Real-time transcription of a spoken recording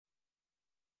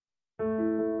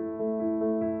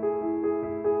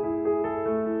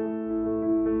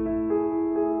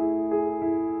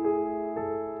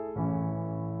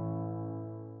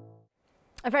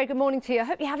very good morning to you. I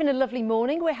hope you're having a lovely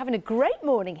morning. We're having a great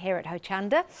morning here at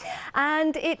Hochanda,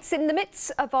 and it's in the midst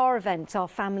of our event, our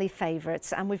family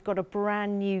favourites, and we've got a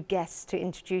brand new guest to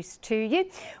introduce to you.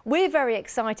 We're very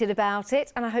excited about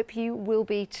it, and I hope you will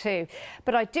be too.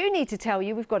 But I do need to tell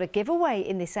you, we've got a giveaway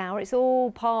in this hour. It's all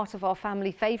part of our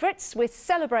family favourites. We're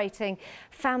celebrating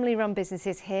family-run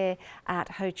businesses here at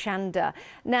Hochanda.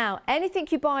 Now, anything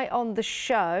you buy on the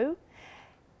show,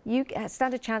 you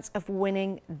stand a chance of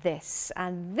winning this,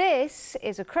 and this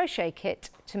is a crochet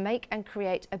kit to make and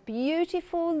create a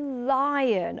beautiful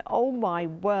lion. Oh my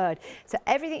word. So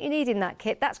everything you need in that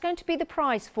kit, that's going to be the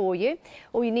prize for you.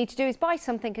 All you need to do is buy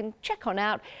something and check on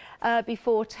out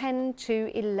before 10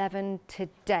 to 11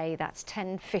 today. That's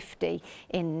 10:50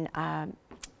 in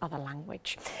other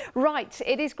language. Right,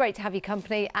 it is great to have your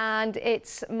company, and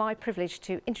it's my privilege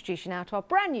to introduce you now to our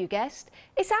brand new guest.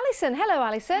 It's Alison. Hello,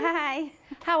 Alison. Hi.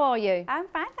 How are you? I'm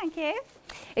fine, thank you.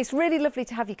 It's really lovely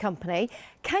to have your company.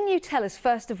 Can you tell us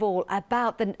first of all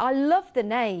about I love the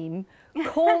name,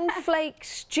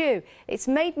 Kornflakestew. It's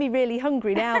made me really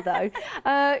hungry now though.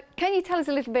 Can you tell us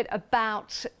a little bit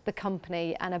about the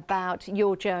company and about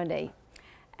your journey?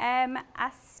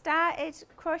 I started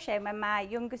crocheting when my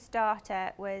youngest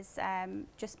daughter was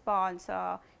just born,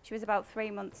 so she was about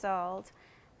 3 months old.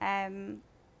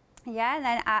 Yeah, and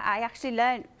then I actually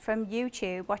learned from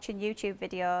YouTube, watching YouTube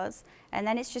videos, and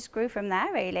then it's just grew from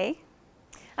there really.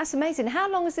 That's amazing. How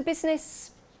long has the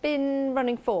business been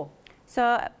running for?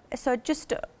 So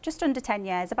just under 10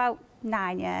 years, about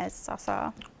 9 years or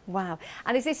so. Wow.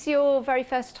 And is this your very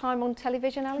first time on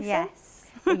television, Alison? Yes.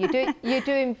 Well, you're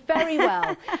doing very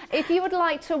well. If you would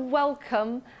like to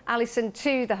welcome Alison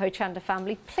to the Hochanda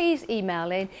family, please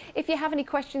email in. If you have any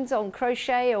questions on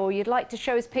crochet, or you'd like to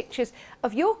show us pictures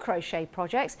of your crochet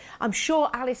projects, I'm sure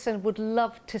Alison would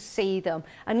love to see them.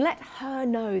 And let her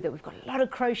know that we've got a lot of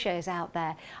crocheters out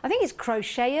there. I think it's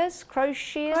crocheters?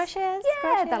 Crocheters?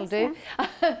 Yeah, that'll do.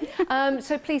 Yeah.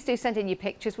 So please do send in your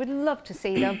pictures. We'd love to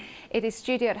see them. It is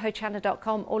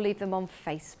studio@hochanda.com, or leave them on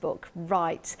Facebook.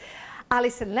 Right.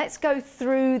 Alison, let's go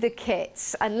through the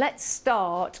kits, and let's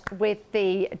start with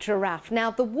the giraffe.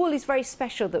 Now, the wool is very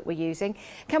special that we're using.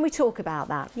 Can we talk about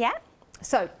that? Yeah.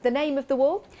 So, the name of the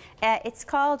wool? It's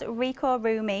called Rico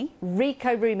Rumi.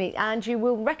 Rico Rumi, and you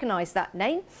will recognise that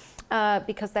name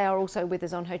because they are also with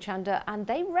us on Hochanda, and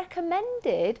they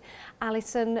recommended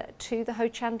Alison to the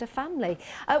Hochanda family.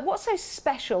 What's so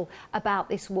special about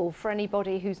this wool for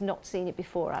anybody who's not seen it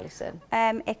before, Alison?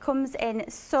 It comes in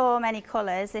so many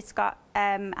colours. It's got,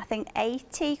 I think,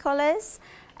 80 colours.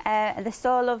 They're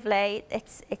so lovely.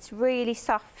 It's really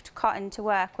soft cotton to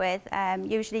work with.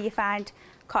 Usually you find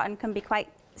cotton can be quite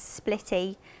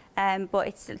splitty. But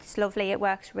it's lovely. It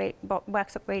works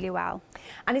up really well.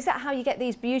 And is that how you get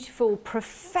these beautiful,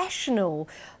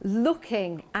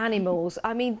 professional-looking animals?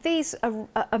 I mean, these are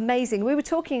amazing. We were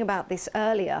talking about this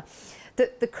earlier.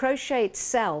 That the crochet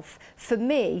itself, for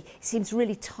me, seems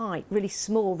really tight, really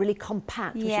small, really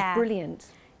compact, which is brilliant.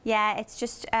 Yeah, it's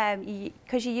just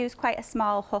because you use quite a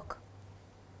small hook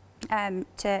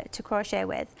to crochet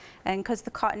with, and because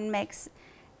the cotton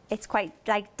it's quite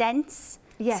like dense.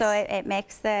 Yes. So it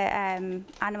makes the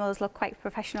animals look quite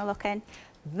professional looking.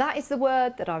 That is the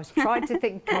word that I was trying to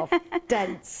think of,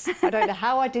 dense. I don't know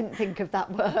how I didn't think of that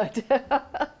word.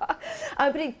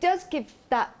 But it does give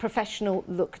that professional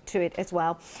look to it as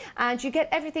well. And you get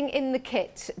everything in the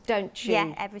kit, don't you?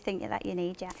 Yeah, everything that you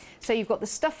need, yeah. So you've got the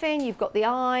stuffing, you've got the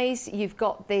eyes, you've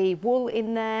got the wool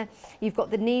in there, you've got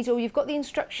the needle, you've got the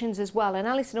instructions as well. And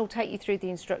Alison will take you through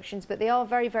the instructions, but they are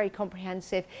very, very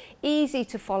comprehensive, easy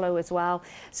to follow as well.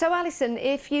 So Alison,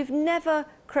 if you've never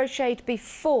crocheted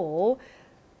before,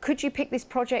 could you pick this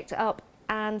project up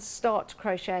and start to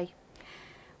crochet?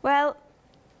 Well,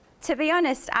 to be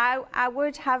honest, I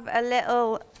would have a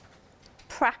little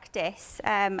practice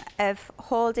of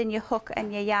holding your hook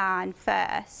and your yarn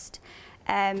first,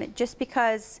 just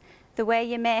because the way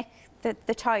you make the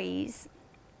toys,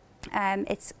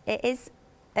 it is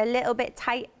a little bit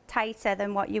tighter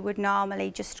than what you would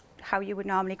normally how you would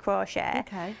normally crochet.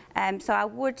 Okay. So I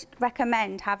would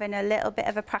recommend having a little bit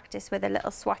of a practice with a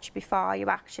little swatch before you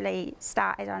actually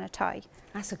started on a toy.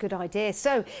 That's a good idea.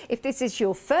 So if this is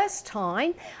your first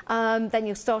time, then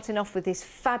you're starting off with this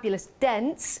fabulous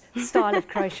dense style of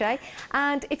crochet.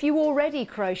 And if you already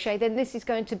crochet, then this is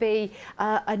going to be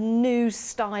a new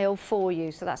style for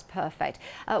you. So that's perfect.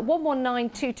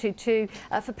 119222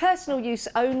 for personal use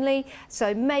only.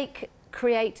 So make,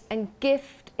 create and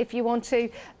gift if you want to.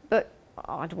 But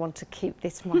I'd want to keep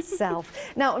this myself.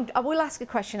 Now, I will ask a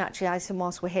question actually, Alison,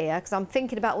 whilst we're here, because I'm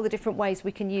thinking about all the different ways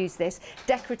we can use this.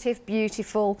 Decorative,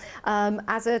 beautiful,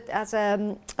 as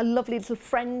a lovely little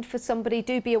friend for somebody.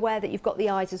 Do be aware that you've got the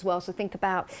eyes as well, so think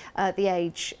about the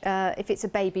age. If it's a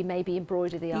baby, maybe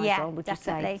embroider the eyes on, would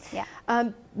definitely. you say? Yeah.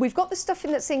 We've got the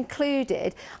stuffing that's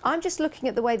included. I'm just looking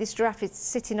at the way this giraffe is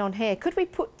sitting on here. Could we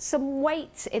put some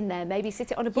weight in there, maybe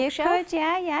sit it on a bookshelf? You could,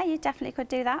 yeah, you definitely could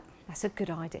do that. That's a good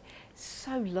idea.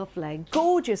 So lovely.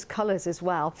 Gorgeous colours as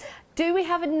well. Do we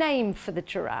have a name for the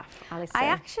giraffe, Alison? I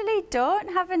actually don't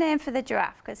have a name for the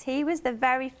giraffe because he was the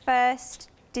very first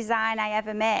design I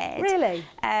ever made. Really?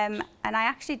 And I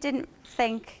actually didn't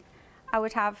think I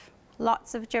would have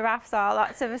lots of giraffes or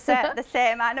lots of the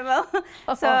same animal.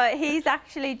 So he's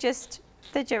actually just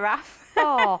the giraffe.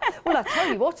 Oh, well, I'll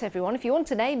tell you what, everyone, if you want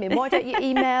to name him, why don't you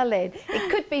email in? It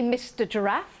could be Mr.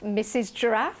 Giraffe, Mrs.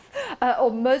 Giraffe,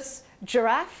 or Ms.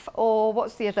 Giraffe, or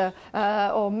what's the other,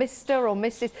 or Mr. or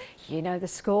Mrs. You know the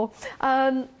score.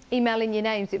 Email in your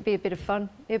names, it'd be a bit of fun.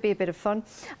 It'd be a bit of fun.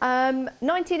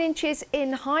 19 inches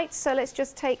in height, so let's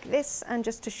just take this and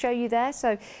just to show you there.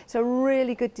 So it's a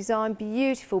really good design,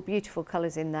 beautiful, beautiful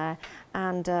colours in there,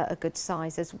 and a good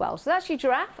size as well. So that's your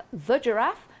giraffe, the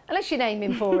giraffe. Unless you name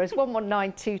him for us,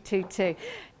 119222.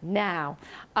 Now,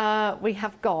 we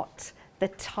have got the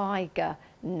tiger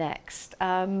next.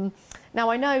 Now,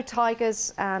 I know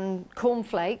tigers and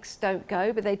cornflakes don't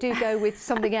go, but they do go with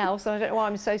something else. I don't know why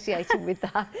I'm associating with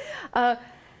that.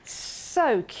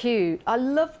 So cute. I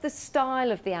love the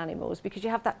style of the animals because you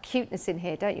have that cuteness in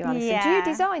here, don't you, Alison? Yeah. Do you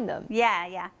design them?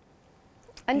 Yeah.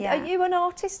 And yeah. Are you an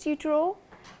artist? Do you draw?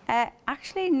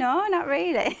 Actually, no, not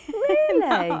really. Really?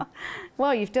 No.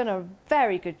 Well, you've done a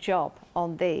very good job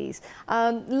on these.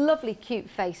 Lovely cute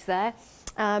face there.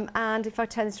 And if I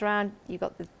turn this around, you've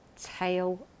got the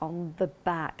tail on the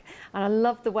back. And I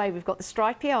love the way we've got the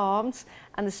stripy arms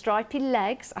and the stripy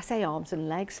legs. I say arms and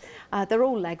legs. They're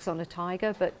all legs on a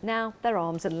tiger, but now they're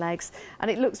arms and legs. And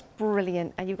it looks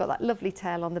brilliant. And you've got that lovely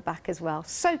tail on the back as well.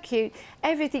 So cute.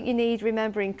 Everything you need,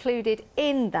 remember, included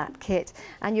in that kit.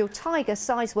 And your tiger,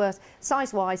 size-wise,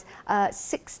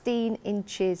 16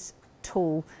 inches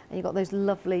tall, and you've got those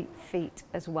lovely feet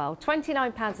as well.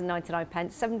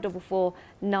 £29.99,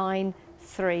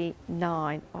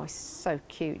 744939. Oh, it's so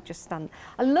cute. Just stand.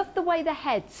 I love the way the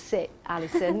heads sit,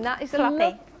 Alison. That is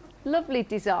a lovely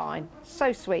design.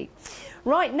 So sweet.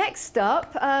 Right, next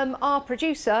up, our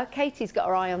producer, Katie's got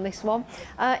her eye on this one.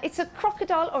 It's a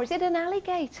crocodile, or is it an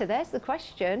alligator? There's the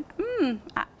question.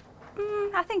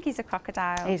 I think he's a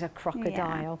crocodile. He's a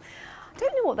crocodile. Yeah. I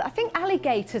don't know what that. I think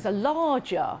alligators are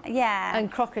larger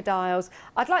and crocodiles.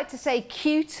 I'd like to say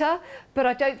cuter, but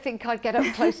I don't think I'd get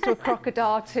up close to a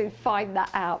crocodile to find that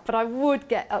out. But I would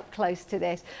get up close to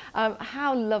this.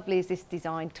 How lovely is this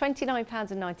design?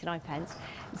 £29.99,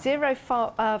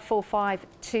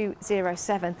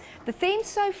 045207. The theme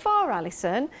so far,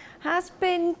 Alison, has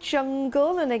been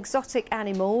jungle and exotic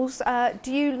animals.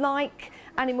 Do you like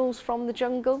animals from the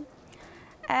jungle?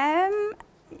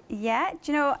 Yeah,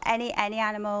 do you know any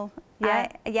animal? Yeah.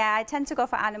 I tend to go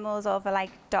for animals over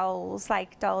like dolls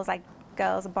like girls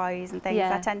and boys and things.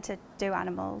 Yeah. I tend to do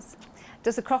animals.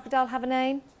 Does the crocodile have a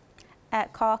name?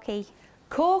 Corky.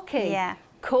 Corky? Yeah.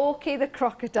 Corky the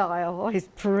crocodile. Oh, he's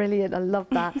brilliant. I love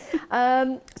that.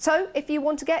 So if you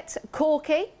want to get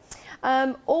Corky,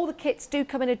 all the kits do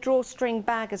come in a drawstring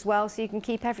bag as well, so you can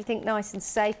keep everything nice and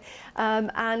safe.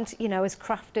 And, you know, as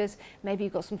crafters, maybe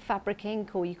you've got some fabric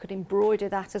ink, or you could embroider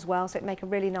that as well, so it'd make a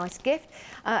really nice gift,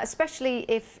 especially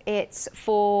if it's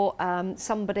for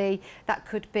somebody. That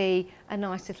could be a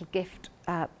nice little gift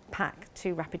pack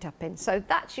to wrap it up in. So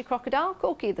that's your crocodile,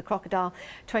 Corky the crocodile,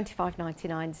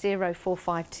 £25.99,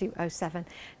 045207.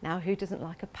 Now, who doesn't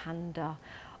like a panda?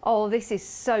 Oh, this is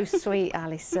so sweet,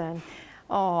 Alison.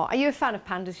 Oh, are you a fan of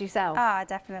pandas yourself? Oh,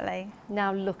 definitely.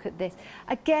 Now look at this.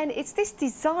 Again, it's this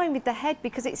design with the head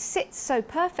because it sits so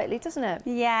perfectly, doesn't it?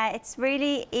 Yeah, it's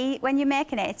really, when you're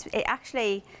making it, it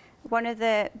actually, one of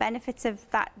the benefits of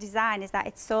that design is that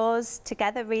it sews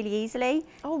together really easily.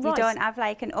 Oh, right. You don't have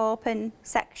like an open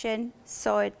section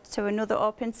sewed to another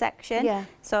open section. Yeah.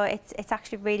 So it's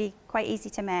actually really quite easy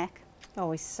to make.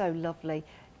 Oh, he's so lovely.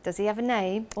 Does he have a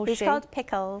name, or He's she? called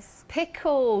Pickles.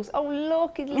 Pickles. Oh,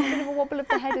 look, he's a little bit of a wobble of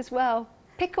the head as well.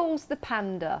 Pickles the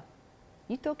panda.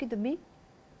 You talking to me?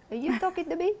 Are you talking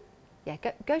to me? Yeah,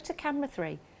 go to camera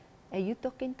 3. Are you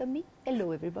talking to me? Hello,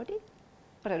 everybody.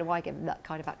 I don't know why I gave them that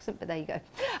kind of accent, but there you go.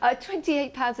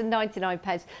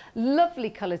 £28.99. Lovely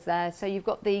colours there. So you've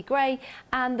got the grey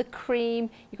and the cream.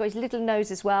 You've got his little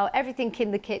nose as well. Everything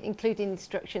in the kit, including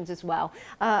instructions as well.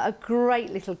 A great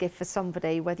little gift for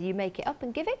somebody, whether you make it up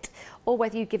and give it, or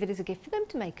whether you give it as a gift for them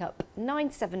to make up.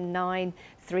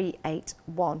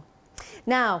 979381.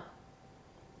 Now,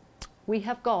 we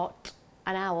have got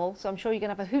an owl, so I'm sure you're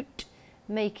going to have a hoot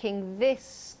making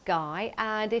this guy,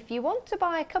 and if you want to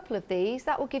buy a couple of these,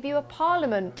 that will give you a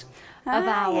parliament of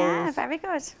owls. Yeah, very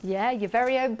good. Yeah, your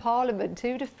very own parliament,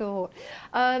 who'd have thought.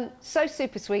 So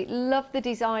super sweet. Love the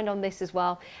design on this as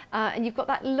well, and you've got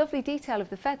that lovely detail of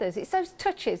the feathers. It's those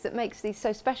touches that makes these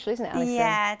so special, isn't it, Alison?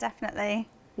 Yeah, definitely.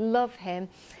 Love him.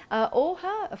 Or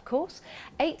her, of course.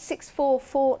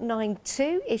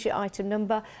 864492 is your item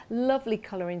number. Lovely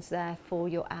colourings there for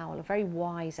your owl, a very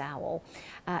wise owl.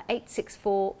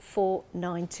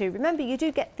 864492. Remember, you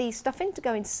do get the stuffing to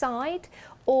go inside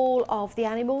all of the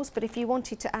animals, but if you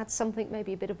wanted to add something,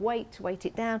 maybe a bit of weight to weight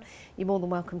it down, you're more than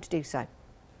welcome to do so.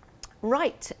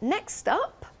 Right, next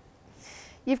up,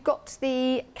 you've got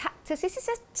the cactus. Is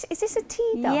this a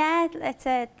teether? Yeah, it's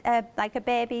like a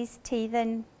baby's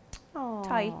teething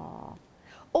toy.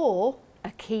 Or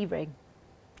a key ring.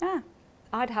 Ah.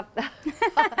 I'd have that.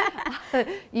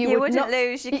 You wouldn't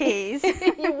lose your keys.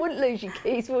 You wouldn't lose your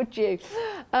keys, would you?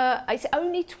 It's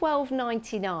only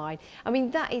 £12.99. I mean,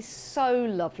 that is so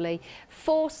lovely.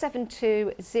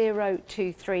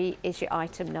 472023 is your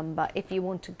item number if you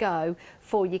want to go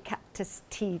for your cactus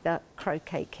teether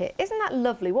croquet kit. Isn't that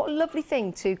lovely? What a lovely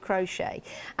thing to crochet.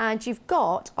 And you've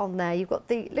got on there, you've got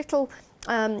the little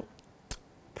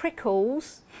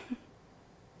prickles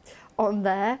on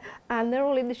there, and they're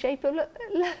all in the shape of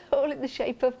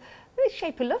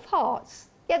love hearts.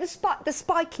 Yeah, the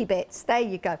spiky bits. There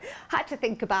you go. Had to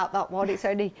think about that one. It's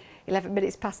only 11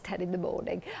 minutes past 10 in the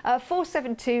morning.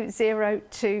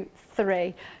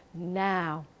 472023.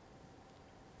 Now,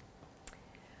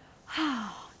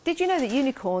 did you know that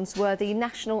unicorns were the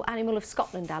national animal of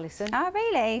Scotland, Alison? Oh,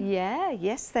 really? Yeah,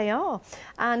 yes, they are.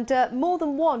 And more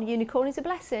than one unicorn is a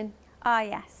blessing. Oh,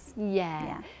 yes.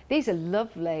 Yeah. These are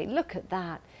lovely. Look at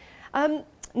that.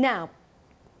 Now,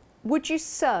 would you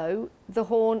sew the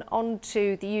horn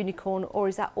onto the unicorn, or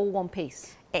is that all one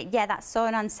piece? Yeah, that's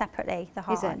sewn on separately, the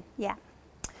horn. Is it? Yeah.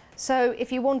 So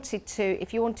if you wanted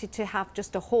to have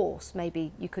just a horse,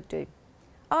 maybe you could do.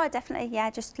 Oh, definitely. Yeah,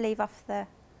 just leave off the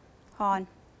horn.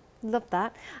 Love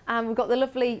that. And we've got the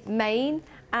lovely mane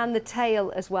and the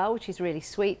tail as well, which is really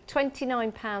sweet.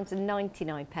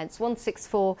 £29.99.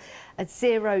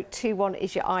 164021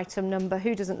 is your item number.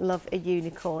 Who doesn't love a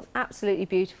unicorn? Absolutely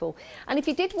beautiful. And if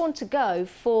you did want to go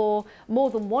for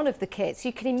more than one of the kits,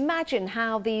 you can imagine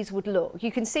how these would look.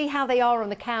 You can see how they are on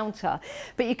the counter,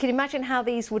 but you can imagine how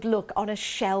these would look on a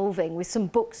shelving with some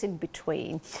books in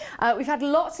between. We've had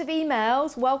lots of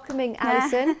emails welcoming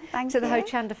Alison to the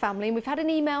Hochanda family, and we've had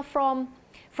an email from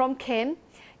Kim.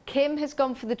 Kim has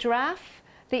gone for the giraffe,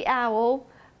 the owl,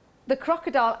 the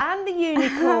crocodile and the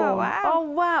unicorn. Oh, wow. Oh,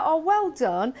 wow. Oh, well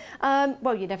done.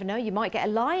 Well, you never know. You might get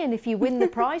a lion if you win the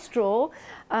prize draw.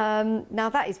 Now,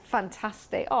 that is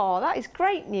fantastic. Oh, that is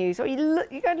great news. Oh,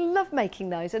 you're going to love making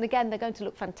those. And again, they're going to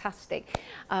look fantastic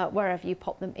wherever you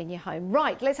pop them in your home.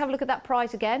 Right, let's have a look at that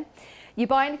prize again. You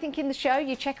buy anything in the show,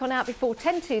 you check on out before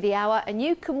 10 to the hour, and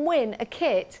you can win a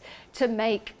kit to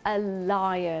make a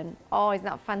lion. Oh, isn't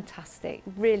that fantastic?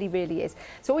 It really, really is.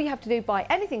 So all you have to do, buy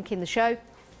anything in the show,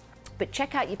 but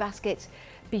check out your baskets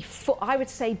before, I would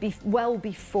say well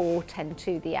before 10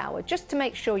 to the hour, just to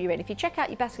make sure you're in. If you check out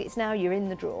your baskets now, you're in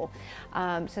the draw.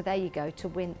 So there you go, to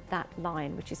win that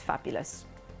lion, which is fabulous.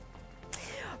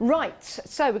 Right,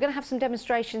 so we're going to have some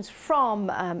demonstrations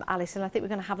from Alison. I think we're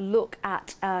going to have a look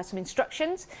at some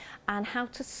instructions and how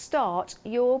to start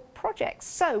your projects.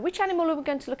 So, which animal are we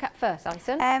going to look at first,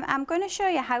 Alison? I'm going to show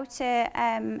you how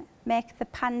to make the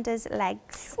panda's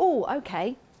legs. Oh,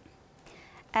 okay.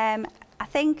 I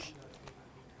think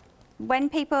when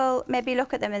people maybe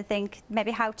look at them and think maybe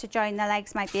how to join their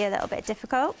legs might be a little bit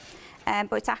difficult,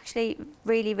 but it's actually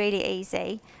really, really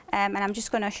easy. And I'm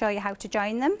just going to show you how to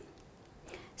join them.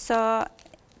 So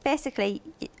basically,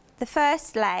 the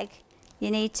first leg you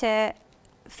need to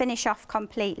finish off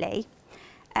completely,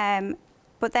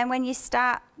 but then when you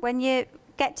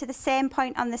get to the same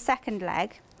point on the second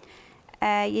leg,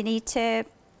 you need to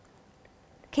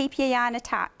keep your yarn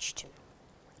attached,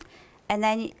 and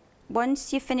then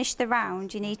once you finish the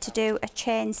round, you need to do a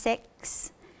chain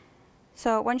 6.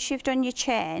 So once you've done your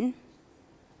chain,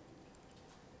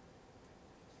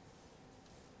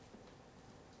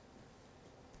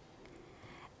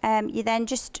 you then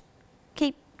just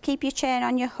keep your chain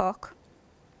on your hook,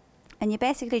 and you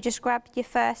basically just grab your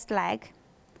first leg.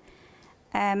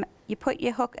 You put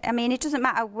your hook, I mean, it doesn't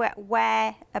matter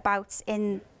whereabouts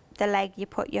in the leg you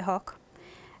put your hook.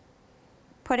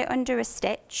 Put it under a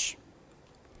stitch,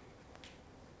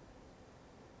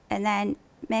 and then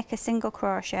make a single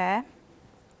crochet.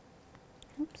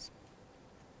 Oops.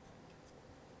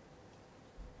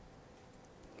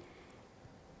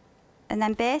 And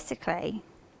then basically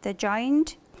they're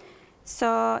joined,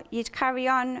 so you'd carry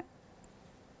on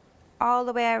all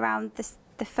the way around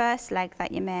the first leg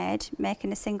that you made,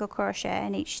 making a single crochet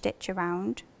in each stitch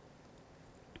around.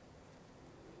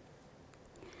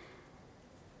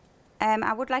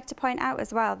 I would like to point out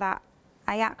as well that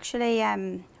I actually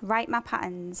write my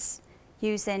patterns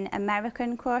using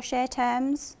American crochet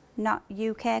terms, not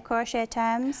UK crochet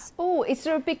terms. Oh, is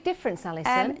there a big difference,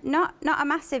 Alison? Not a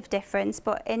massive difference,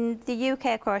 but in the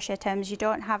UK crochet terms, you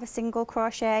don't have a single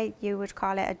crochet, you would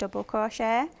call it a double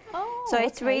crochet. Oh, so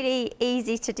it's okay. really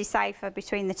easy to decipher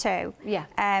between the two. Yeah.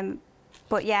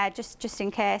 But yeah, just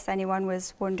in case anyone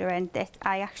was wondering,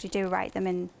 I actually do write them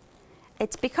in.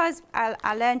 It's because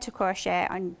I learned to crochet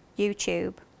on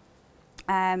YouTube,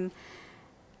 and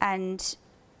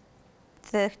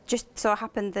just so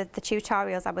happened that the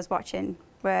tutorials I was watching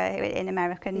were in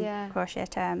American crochet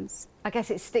terms. I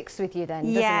guess it sticks with you then,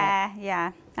 doesn't it?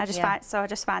 Yeah. I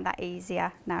just find that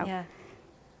easier now. Yeah.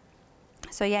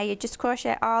 So yeah, you just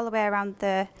crochet all the way around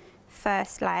the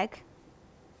first leg.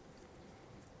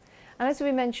 And as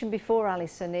we mentioned before,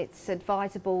 Alison, it's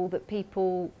advisable that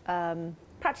people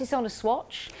practice on a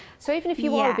swatch. So even if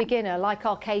you are a beginner, like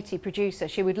our Katie producer,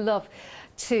 she would love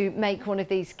to make one of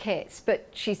these kits, but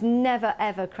she's never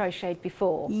ever crocheted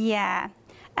before. Yeah.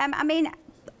 I mean,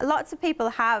 lots of people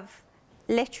have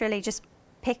literally just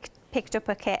picked up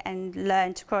a kit and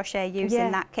learned to crochet using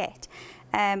that kit.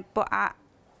 But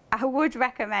I would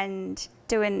recommend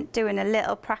doing a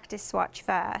little practice swatch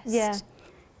first. Yeah.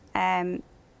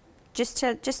 Just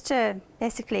to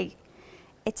basically,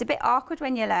 it's a bit awkward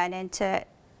when you're learning to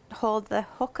hold the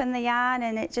hook and the yarn,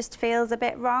 and it just feels a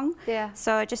bit wrong. Yeah.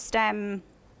 So just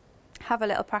have a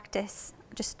little practice.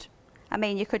 I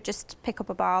mean, you could just pick up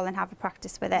a ball and have a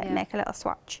practice with it and make a little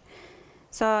swatch.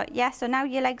 So yeah, so now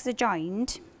your legs are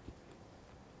joined.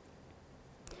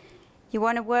 You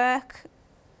want to work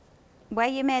where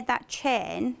you made that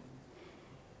chain.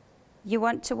 You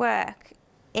want to work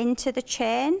into the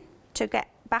chain to get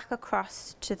back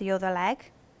across to the other leg.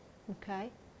 Okay.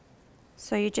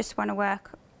 So you just want to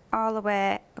work all the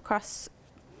way across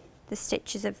the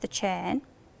stitches of the chain.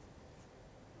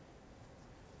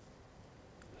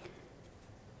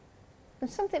 And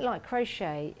something like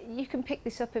crochet, you can pick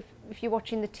this up if you're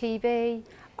watching the TV.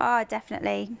 Oh,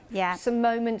 definitely, yeah. Some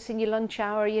moments in your lunch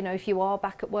hour, you know, if you are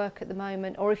back at work at the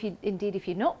moment, or if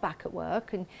you're not back at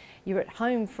work and you're at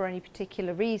home for any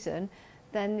particular reason,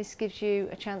 then this gives you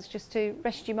a chance just to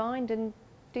rest your mind and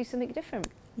do something different.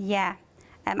 Yeah.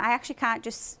 I actually can't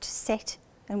just sit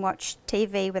and watch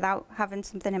TV without having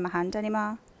something in my hand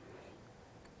anymore.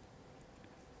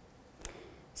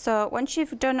 So once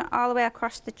you've done all the way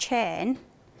across the chain,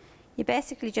 you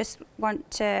basically just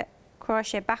want to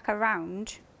crochet back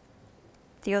around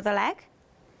the other leg,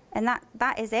 and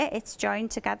that is it. It's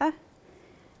joined together,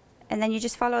 and then you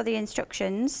just follow the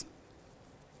instructions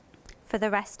for the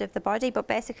rest of the body, but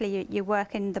basically you're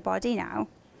working the body now.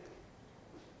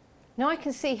 Now I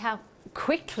can see how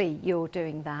quickly you're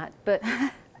doing that, but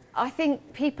I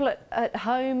think people at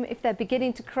home, if they're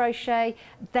beginning to crochet,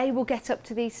 they will get up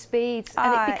to these speeds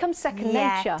and it becomes second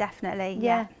nature. Yeah, definitely.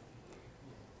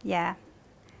 Yeah.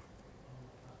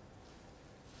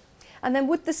 And then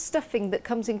would the stuffing that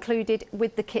comes included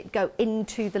with the kit go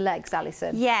into the legs,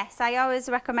 Alison? Yes, I always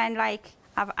recommend, like,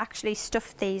 I've actually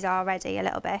stuffed these already a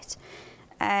little bit.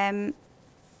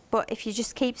 But if you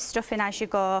just keep stuffing as you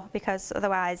go, because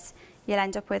otherwise you'll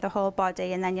end up with a whole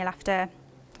body and then you'll have to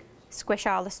squish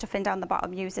all the stuffing down the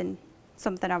bottom using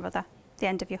something or other, the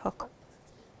end of your hook.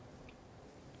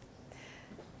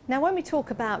 Now when we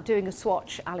talk about doing a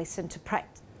swatch, Alison, to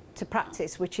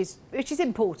practice, which is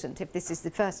important if this is the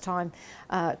first time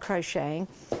crocheting,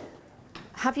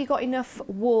 have you got enough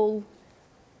wool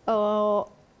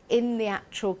in the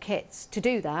actual kits to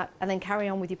do that and then carry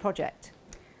on with your project?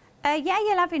 Yeah,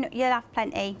 you'll have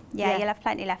plenty. Yeah, you'll have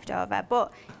plenty left over.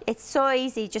 But it's so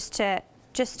easy just to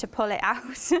pull it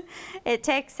out. It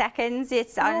takes seconds.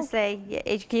 It's honestly,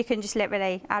 you can just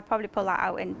literally, I'd probably pull that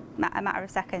out in a matter of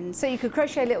seconds. So you could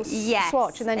crochet a little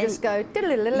swatch and then just go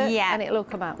diddle-diddle-diddle and it'll all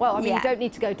come out. Well, I mean, you don't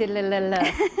need to go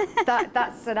diddle-diddle-diddle.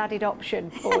 That's an added option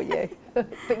for you.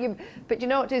 But you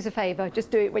know what, do us a favour,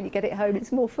 just do it when you get it home.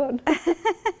 It's more fun.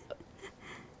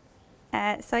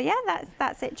 So yeah,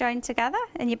 that's it joined together,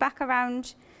 and you're back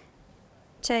around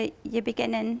to your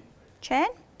beginning chain.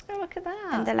 Oh, look at that.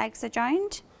 And the legs are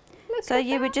joined. So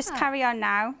you would just carry on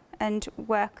now and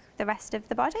work the rest of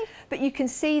the body. But you can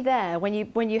see there, when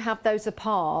you have those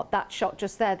apart, that shot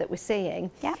just there that we're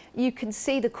seeing, yeah, you can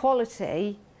see the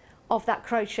quality of that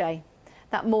crochet,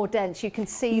 that more dense. You can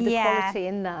see the quality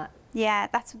in that. Yeah,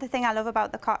 that's the thing I love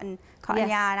about the cotton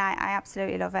yarn. I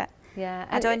absolutely love it. Yeah.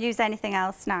 I don't use anything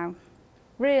else now.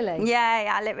 Really?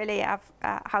 Yeah, I literally have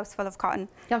a house full of cotton.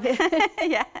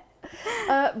 Yeah.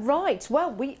 Right,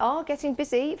 well, we are getting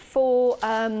busy for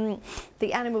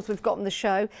the animals we've got on the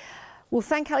show. We'll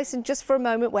thank Alison just for a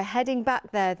moment. We're heading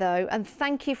back there, though, and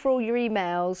thank you for all your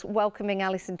emails welcoming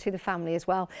Alison to the family as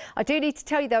well. I do need to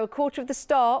tell you, though, a quarter of the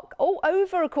stock,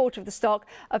 over a quarter of the stock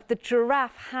of the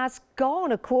giraffe has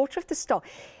gone, a quarter of the stock.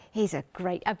 He's a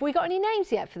great... Have we got any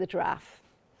names yet for the giraffe?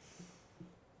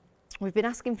 We've been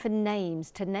asking for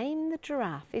names to name the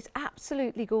giraffe. It's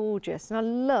absolutely gorgeous, and I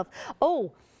love...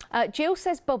 Jill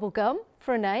says bubblegum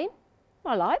for a name.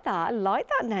 I like that. I like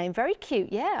that name. Very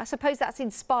cute. Yeah, I suppose that's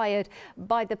inspired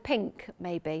by the pink,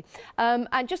 maybe.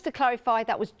 And just to clarify,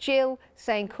 that was Jill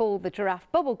saying call the giraffe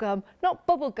bubblegum, not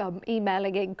bubblegum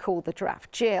emailing in call the giraffe.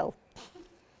 Jill.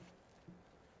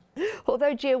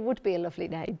 Although Jill would be a lovely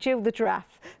name. Jill the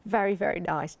giraffe. Very, very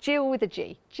nice. Jill with a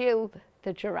G. Jill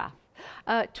the giraffe.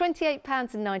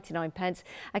 £28.99.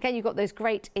 Again, you've got those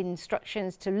great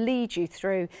instructions to lead you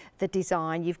through the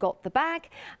design. You've got the bag,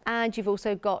 and you've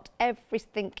also got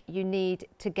everything you need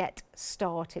to get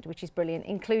started, which is brilliant,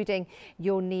 including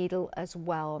your needle as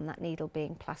well, and that needle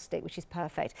being plastic, which is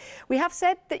perfect. We have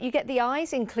said that you get the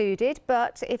eyes included,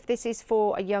 but if this is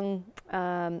for a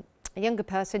younger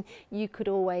person, you could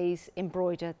always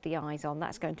embroider the eyes on.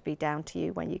 That's going to be down to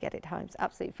you when you get it home. It's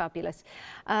absolutely fabulous.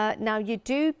 Now you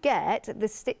do get the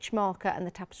stitch marker and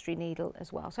the tapestry needle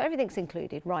as well. So everything's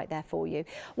included right there for you.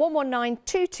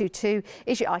 119222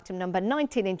 is your item number,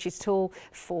 19 inches tall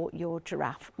for your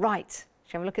giraffe. Right,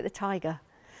 shall we look at the tiger?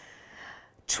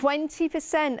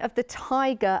 20% of the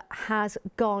tiger has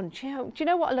gone. Do you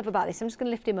know what I love about this? I'm just going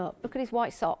to lift him up. Look at his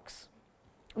white socks.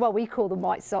 Well, we call them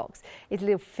white socks, his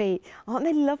little feet. Aren't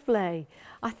they lovely?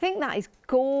 I think that is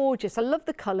gorgeous. I love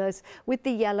the colours with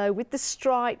the yellow, with the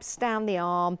stripes down the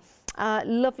arm,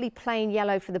 lovely plain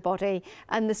yellow for the body,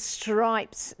 and the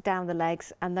stripes down the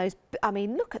legs. And those, I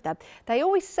mean, look at them. They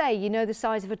always say, you know the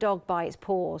size of a dog by its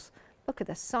paws. Look at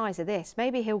the size of this.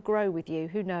 Maybe he'll grow with you,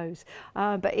 who knows?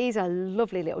 But he's a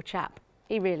lovely little chap.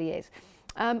 He really is.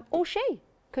 Or she.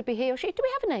 Could be he or she. Do we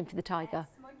have a name for the tiger?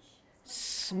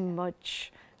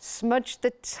 Smudge. Smudge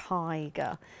the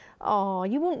tiger. Oh,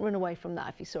 you wouldn't run away from that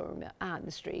if you saw him out in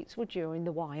the streets, would you, or in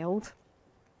the wild?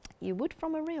 You would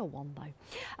from a real one, though.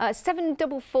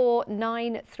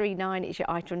 744939 is your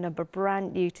item number,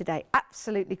 brand new today.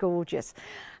 Absolutely gorgeous.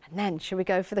 And then, shall we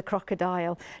go for the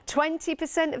crocodile?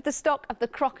 20% of the stock of the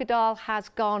crocodile has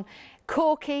gone.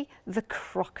 Corky the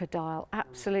crocodile,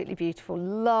 absolutely beautiful.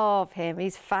 Love him,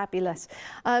 he's fabulous.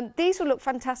 These will look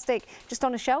fantastic just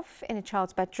on a shelf in a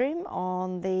child's bedroom,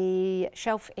 on the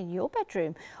shelf in your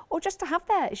bedroom, or just to have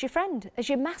there as your friend, as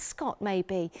your mascot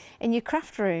maybe, in your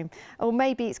craft room. Or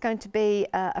maybe it's going to be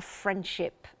a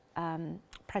friendship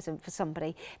present for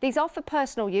somebody. These are for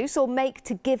personal use or make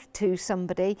to give to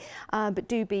somebody, but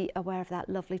do be aware of that.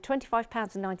 Lovely.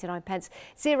 £25.99,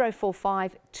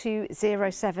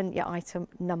 045207, your item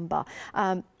number.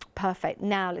 Perfect.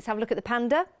 Now let's have a look at the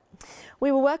panda.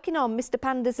 We were working on Mr.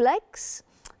 Panda's legs,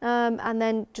 and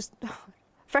then just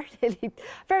very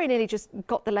nearly just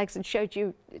got the legs and showed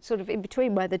you sort of in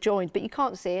between where they're joined, but you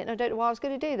can't see it, and I don't know why I was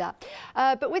going to do that.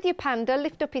 But with your panda,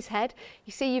 lift up his head.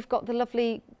 You see you've got the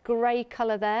lovely grey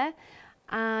colour there,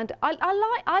 and I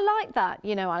like that,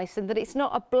 you know, Alison, that it's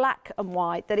not a black and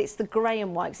white, that it's the grey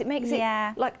and white, because it makes it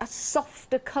like a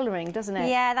softer colouring, doesn't it?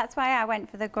 Yeah, that's why I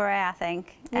went for the grey, I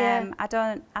think. Yeah.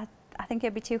 I think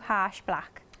it'd be too harsh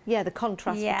black. Yeah, the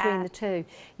contrast between the two.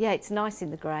 Yeah, it's nice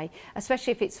in the grey, especially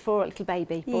if it's for a little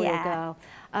baby, boy or girl.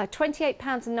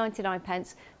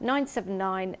 £28.99,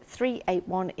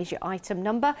 979381 is your item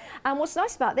number. And what's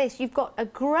nice about this, you've got a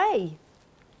grey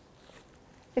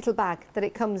little bag that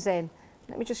it comes in.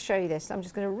 Let me just show you this. I'm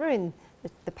just going to ruin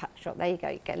the patch shot. There you go.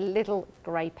 You get a little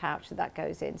grey pouch that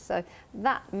goes in. So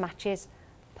that matches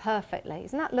perfectly.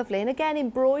 Isn't that lovely? And again,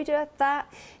 embroider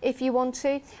that if you want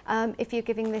to, if you're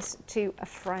giving this to a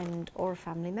friend or a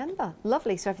family member.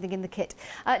 Lovely. So everything in the kit.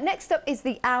 Next up is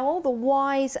the owl, the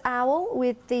wise owl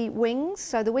with the wings.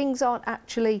 So the wings aren't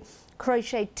actually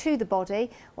crocheted to the body.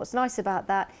 What's nice about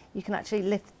that, you can actually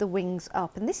lift the wings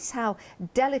up, and this is how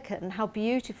delicate and how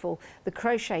beautiful the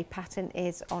crochet pattern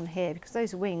is on here, because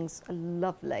those wings are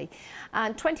lovely.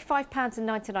 And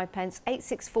 £25.99,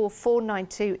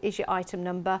 864492 is your item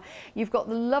number. You've got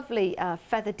the lovely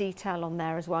feather detail on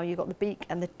there as well. You've got the beak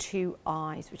and the 2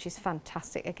 eyes, which is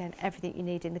fantastic. Again, everything you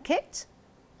need in the kit.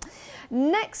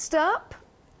 Next up,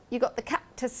 you've got the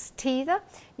cactus teether.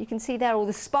 You can see there all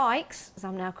the spikes, as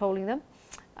I'm now calling them,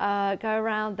 go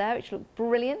around there, which look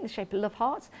brilliant, in the shape of love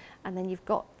hearts. And then you've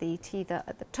got the teether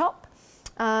at the top.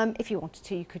 If you wanted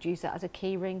to, you could use that as a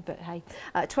key ring, but hey,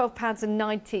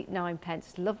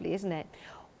 £12.99. Lovely, isn't it?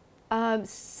 I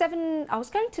was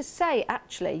going to say,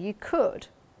 actually, you could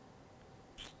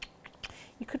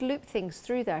loop things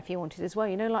through there if you wanted as well,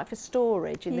 you know, like for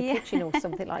storage in the kitchen or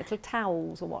something, like little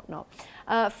towels or whatnot.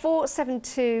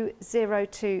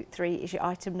 472023 is your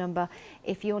item number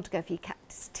if you want to go for your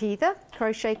cactus teether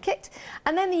crochet kit.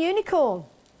 And then the unicorn.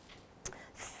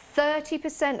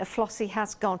 30% of Flossie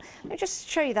has gone. Let me just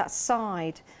show you that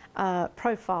side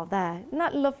profile there. Isn't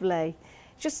that lovely?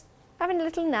 Just having a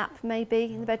little nap maybe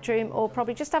in the bedroom, or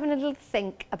probably just having a little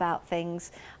think about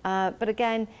things. But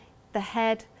again, the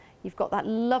head, you've got that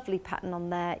lovely pattern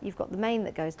on there. You've got the mane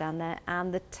that goes down there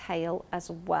and the tail as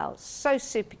well. So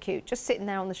super cute, just sitting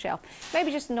there on the shelf.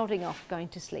 Maybe just nodding off, going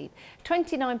to sleep.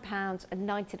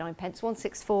 £29.99,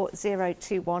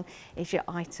 164021 is your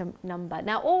item number.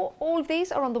 Now, all of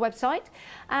these are on the website.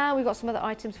 We've got some other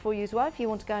items for you as well if you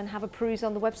want to go and have a peruse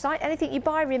on the website. Anything you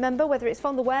buy, remember, whether it's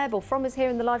from the web or from us here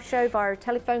in the live show via a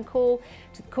telephone call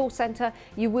to the call centre,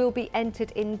 you will be entered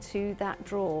into that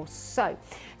draw. So,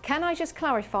 can I just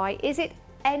clarify, is it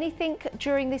anything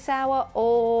during this hour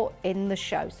or in the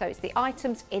show? So it's the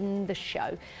items in the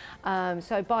show.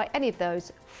 So buy any of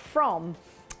those from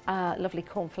lovely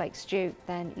Kornflakestew,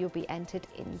 then you'll be entered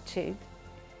into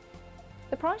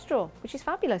the prize draw, which is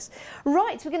fabulous.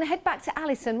 Right, we're going to head back to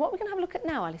Alison. What are we going to have a look at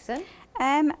now, Alison?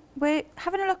 We're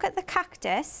having a look at the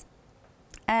cactus,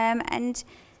 and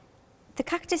the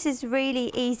cactus is really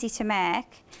easy to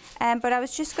make, but I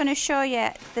was just going to show you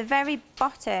the very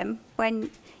bottom.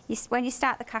 When you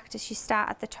start the cactus, you start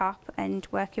at the top and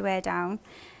work your way down.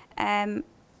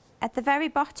 At the very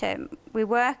bottom, we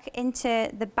work into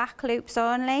the back loops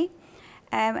only,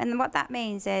 and what that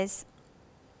means is,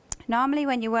 normally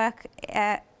when you work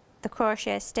the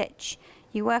crochet stitch,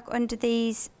 you work under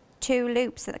these 2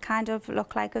 loops that kind of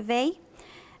look like a V.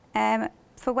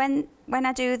 For when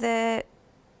I do the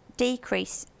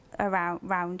decrease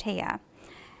around here,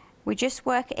 we just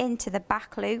work into the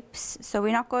back loops, so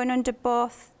we're not going under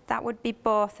both. That would be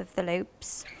both of the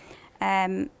loops.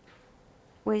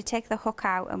 We take the hook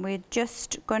out and we're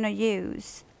just going to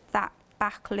use that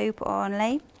back loop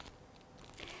only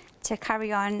to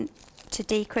carry on to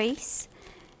decrease.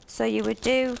 So you would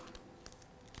do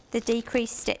the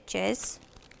decrease stitches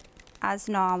as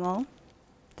normal,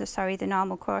 the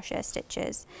normal crochet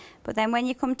stitches, but then when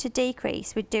you come to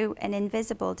decrease, we do an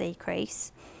invisible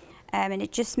decrease, and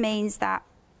it just means that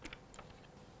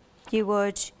you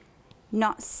would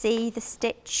not see the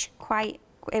stitch quite,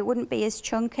 it wouldn't be as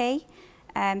chunky.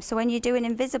 So when you do an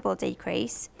invisible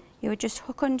decrease, you would just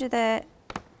hook under the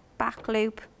back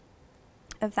loop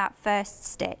of that first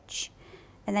stitch,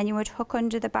 and then you would hook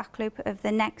under the back loop of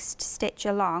the next stitch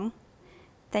along,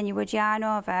 then you would yarn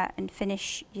over and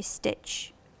finish your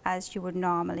stitch as you would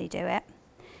normally do it,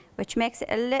 which makes it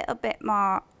a little bit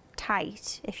more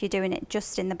tight if you're doing it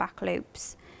just in the back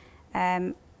loops.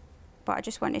 But I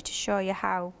just wanted to show you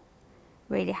how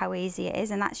easy it is,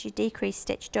 and that's your decrease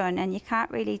stitch done, and you can't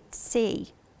really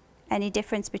see any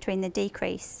difference between the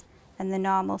decrease and the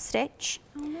normal stitch.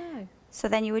 Oh no. So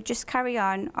then you would just carry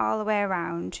on all the way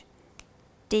around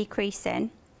decreasing,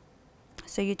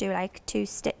 so you do like 2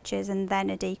 stitches and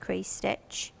then a decrease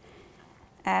stitch,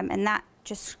 and that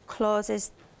just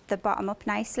closes the bottom up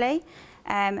nicely.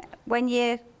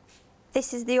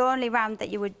 This is the only round that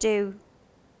you would do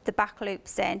the back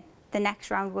loops in. The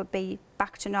next round would be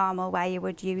back to normal, where you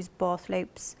would use both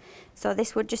loops. So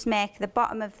this would just make the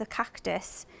bottom of the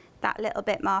cactus that little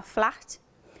bit more flat,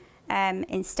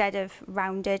 instead of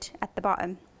rounded at the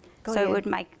bottom. So it would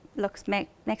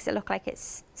makes it look like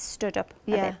it's stood up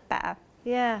a bit better.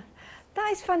 Yeah. That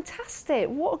is fantastic.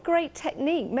 What a great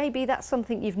technique. Maybe that's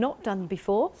something you've not done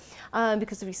before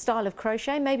because of your style of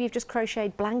crochet. Maybe you've just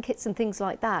crocheted blankets and things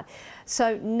like that.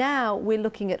 So now we're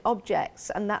looking at objects,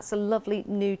 and that's a lovely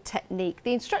new technique.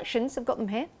 The instructions, I've got them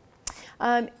here.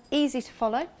 Easy to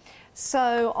follow.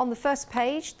 So on the first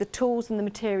page, the tools and the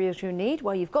materials you need,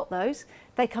 well, you've got those.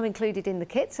 They come included in the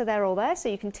kit, so they're all there, so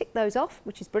you can tick those off,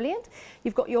 which is brilliant.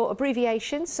 You've got your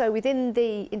abbreviations, so within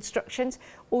the instructions,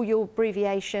 all your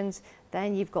abbreviations,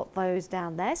 then you've got those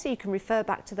down there, so you can refer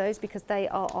back to those because they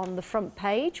are on the front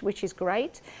page, which is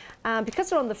great. Because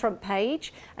they're on the front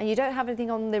page and you don't have anything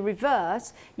on the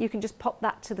reverse, you can just pop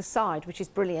that to the side, which is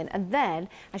brilliant. And then,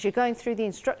 as you're going through the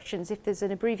instructions, if there's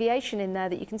an abbreviation in there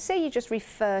that you can see, you just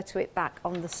refer to it back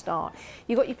on the start.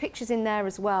 You've got your pictures in there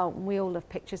as well. We all love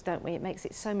pictures, don't we? It makes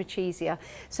it so much easier.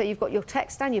 So you've got your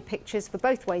text and your pictures for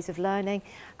both ways of learning,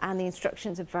 and the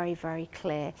instructions are very, very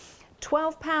clear.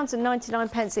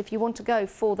 £12.99 if you want to go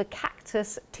for the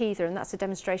cactus teether, and that's a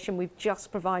demonstration we've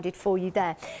just provided for you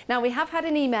there. Now, we have had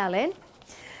an email in.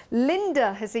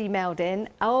 Linda has emailed in.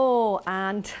 Oh,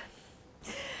 and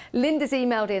Linda's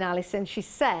emailed in, Alison. She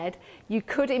said you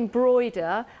could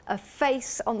embroider a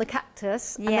face on the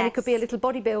cactus, and then it could be a little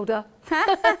bodybuilder.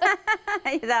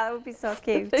 That would be so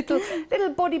cute. little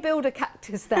bodybuilder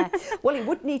cactus there. Well, it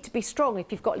would need to be strong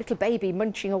if you've got a little baby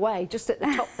munching away just at the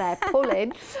top there,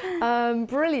 pulling.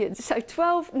 Brilliant. So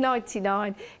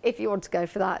 £12.99 if you want to go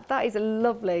for that. That is a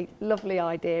lovely, lovely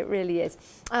idea. It really is.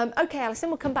 OK, Alison,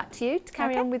 we'll come back to you to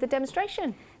carry on with the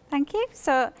demonstration. Thank you.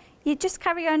 So you just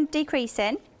carry on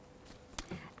decreasing.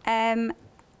 And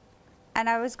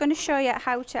I was going to show you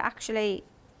how to actually,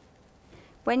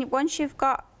 once you've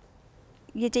got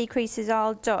your decreases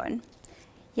all done,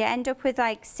 you end up with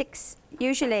like 6,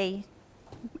 usually,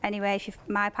 anyway, if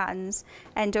my patterns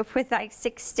end up with like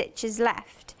 6 stitches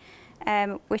left,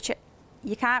 which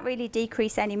you can't really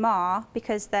decrease anymore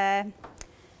because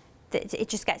it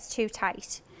just gets too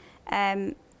tight.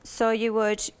 So you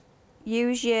would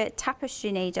use your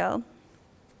tapestry needle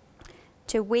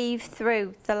to weave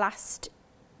through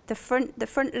the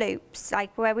front loops,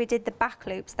 like where we did the back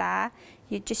loops there.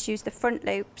 You just use the front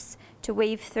loops to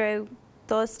weave through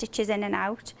those stitches in and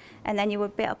out, and then you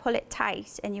would be able to pull it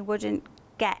tight and you wouldn't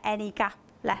get any gap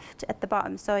left at the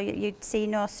bottom, so you'd see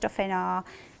no stuffing,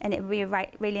 and it would be a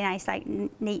really nice, like,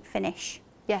 neat finish.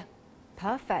 Yeah,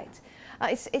 perfect.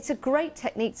 It's a great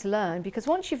technique to learn, because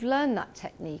once you've learned that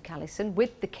technique, Alison,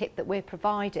 with the kit that we're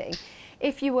providing,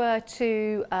 if you were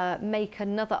to make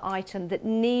another item that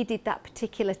needed that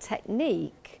particular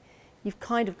technique, you've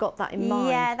kind of got that in mind.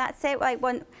 Yeah, that's it. Like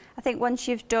I think once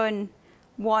you've done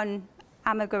one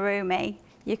amigurumi,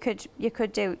 you could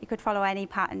follow any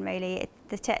pattern really.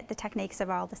 The techniques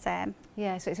are all the same.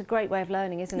 Yeah, so it's a great way of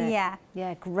learning, isn't it? Yeah.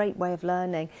 Yeah, great way of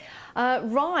learning.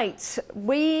 Right,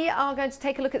 we are going to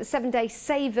take a look at the 7-day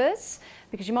savers,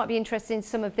 because you might be interested in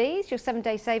some of these. Your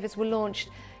 7-day savers were launched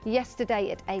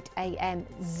yesterday at 8 AM.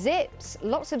 Zips,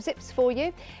 lots of zips for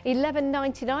you.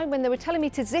 $11.99. When they were telling me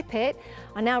to zip it,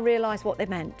 I now realise what they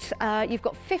meant. You've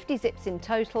got 50 zips in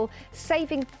total,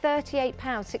 saving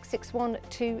 £38,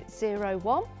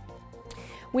 661201.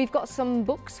 We've got some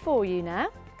books for you now,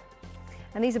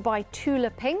 and these are by Tula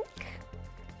Pink.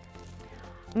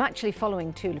 I'm actually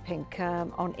following Tula Pink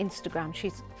on Instagram.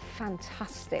 She's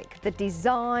fantastic. The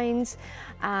designs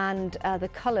and the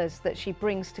colours that she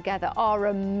brings together are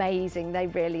amazing. They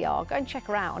really are. Go and check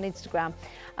her out on Instagram.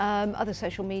 Other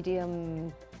social media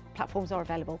platforms are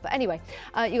available. But anyway,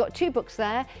 you've got 2 books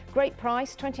there. Great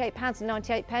price,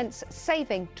 £28.98,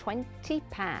 saving £20.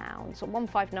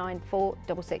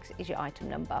 159466 is your item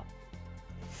number.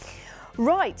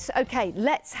 Right, okay,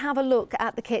 let's have a look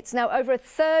at the kits. Now, over a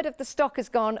third of the stock has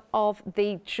gone of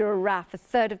the giraffe. A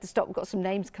third of the stock, we've got some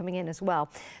names coming in as well.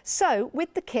 So,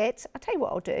 with the kit, I'll tell you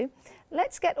what I'll do.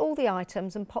 Let's get all the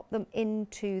items and pop them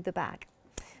into the bag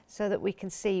so that we can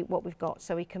see what we've got,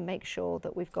 so we can make sure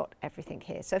that we've got everything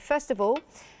here. So, first of all,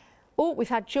 we've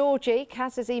had Georgie.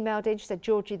 Kaz has emailed in. She said,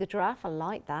 Georgie the giraffe. I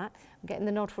like that. I'm getting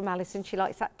the nod from Alison. She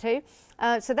likes that too.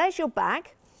 So, there's your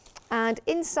bag. And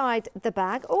inside the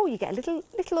bag, you get a little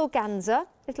organza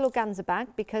bag,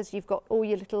 because you've got all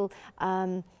your little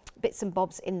bits and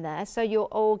bobs in there. So your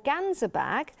organza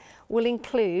bag will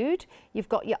include, you've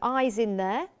got your eyes in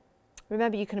there.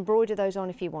 Remember, you can embroider those on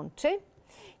if you want to.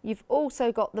 You've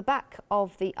also got the back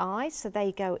of the eyes, so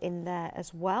they go in there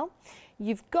as well.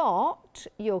 You've got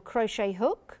your crochet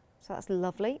hook. So that's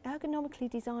lovely, ergonomically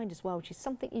designed as well, which is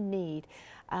something you need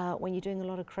when you're doing a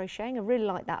lot of crocheting. I really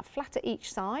like that, flat at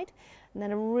each side, and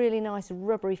then a really nice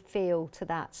rubbery feel to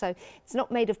that. So it's not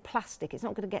made of plastic, it's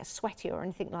not going to get sweaty or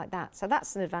anything like that. So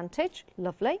that's an advantage,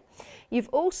 lovely. You've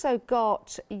also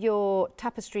got your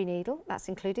tapestry needle, that's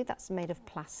included, that's made of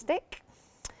plastic.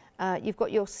 You've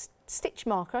got your stitch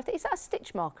marker, I think, is that a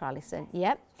stitch marker, Alison?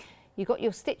 Yep. You've got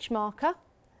your stitch marker,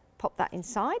 pop that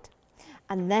inside.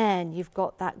 And then you've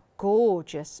got that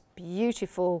gorgeous,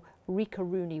 beautiful Rika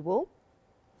Rooney wool.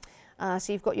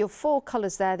 So you've got your 4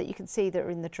 colours there that you can see that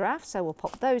are in the draft. So we'll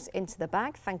pop those into the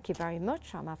bag. Thank you very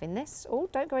much. I'm having this. Oh,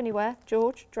 don't go anywhere.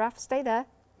 George, draft, stay there.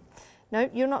 No,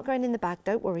 you're not going in the bag.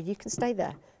 Don't worry. You can stay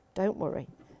there. Don't worry.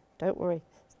 Don't worry.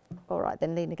 All right,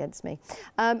 then lean against me.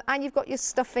 And you've got your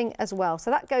stuffing as well. So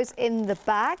that goes in the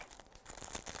bag.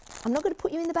 I'm not going to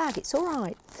put you in the bag. It's all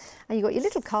right. And you've got your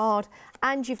little card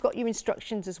and you've got your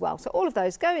instructions as well. So all of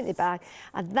those go in the bag,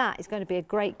 and that is going to be a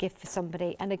great gift for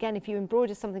somebody. And again, if you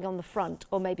embroider something on the front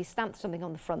or maybe stamp something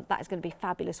on the front, that is going to be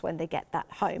fabulous when they get that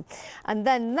home. And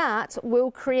then that will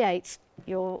create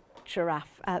your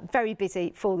giraffe. Very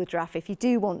busy for the giraffe. If you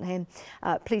do want him,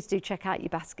 please do check out your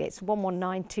baskets.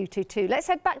 119222. Let's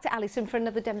head back to Alison for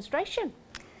another demonstration.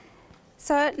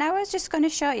 So now I was just going to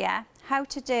show you how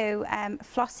to do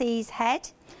Flossie's head.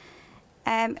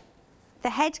 The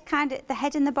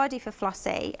head and the body for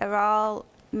Flossie are all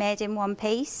made in one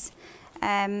piece,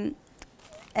 and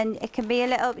it can be a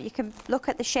little. You can look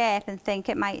at the shape and think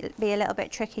it might be a little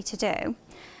bit tricky to do,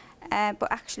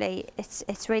 but actually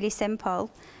it's really simple.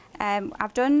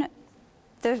 I've done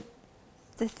the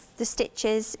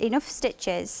stitches, enough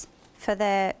stitches for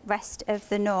the rest of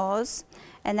the nose,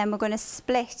 and then we're going to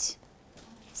split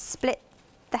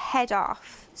the head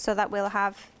off so that we'll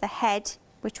have the head,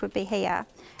 which would be here,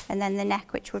 and then the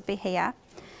neck, which would be here.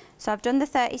 So I've done the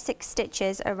 36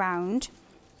 stitches around,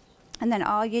 and then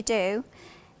all you do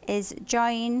is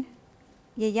join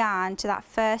your yarn to that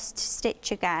first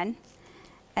stitch again,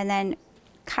 and then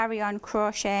carry on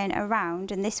crocheting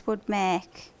around, and this would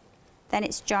make, then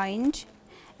it's joined,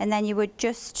 and then you would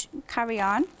just carry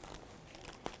on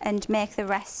and make the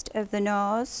rest of the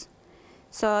nose.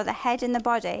 So the head and the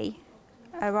body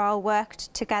are all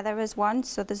worked together as one,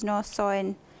 so there's no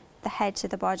sewing the head to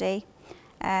the body,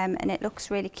 and it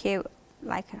looks really cute,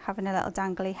 like having a little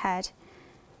dangly head.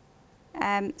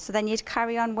 So then you'd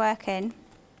carry on working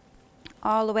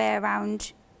all the way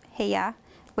around here,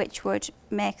 which would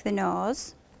make the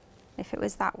nose if it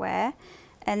was that way,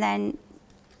 and then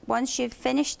once you've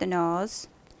finished the nose,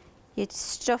 you'd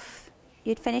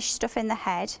finish stuffing the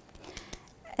head,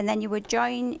 and then you would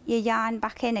join your yarn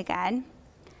back in again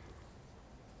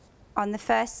on the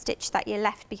first stitch that you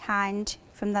left behind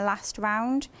from the last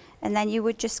round, and then you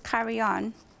would just carry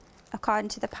on according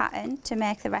to the pattern to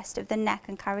make the rest of the neck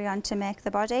and carry on to make the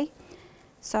body.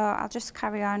 So I'll just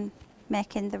carry on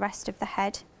making the rest of the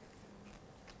head.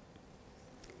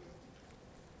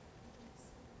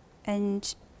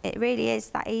 And it really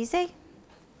is that easy.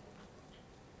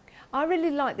 I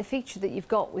really like the feature that you've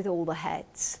got with all the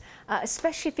heads,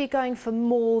 especially if you're going for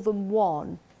more than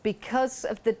one. Because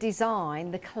of the design,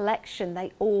 the collection,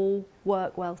 they all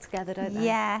work well together, don't they?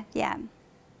 Yeah, yeah.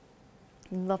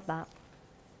 Love that.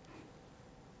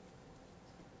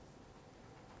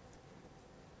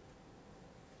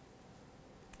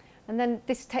 And then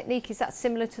this technique, is that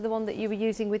similar to the one that you were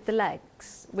using with the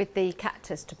legs, with the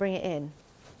cactus to bring it in?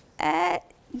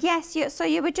 Yes, so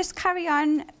you would just carry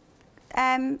on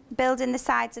building the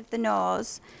sides of the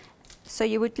nose. So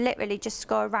you would literally just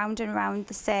go around and around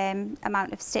the same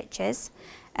amount of stitches.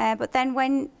 But then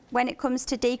when it comes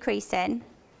to decreasing,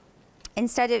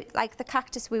 instead of like the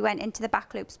cactus, we went into the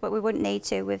back loops, but we wouldn't need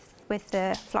to with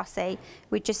the Flossie.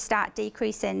 We'd just start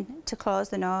decreasing to close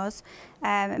the nose.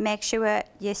 Make sure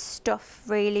you stuff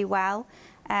really well.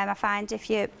 I find if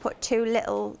you put too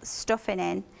little stuffing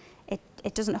in,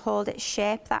 it doesn't hold its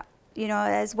shape that, you know,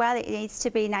 as well. It needs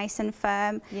to be nice and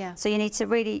firm. Yeah. So you need to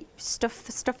really stuff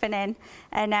the stuffing in,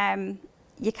 and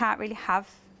you can't really have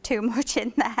too much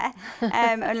in there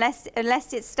unless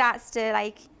it starts to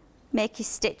like make your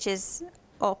stitches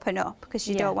open up, because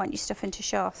you don't want your stuffing to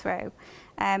show through.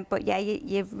 But yeah,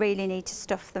 you really need to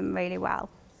stuff them really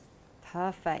well.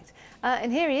 Perfect.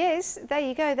 And here he is. There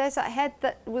you go. There's that head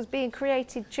that was being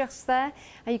created just there.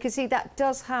 And you can see that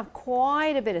does have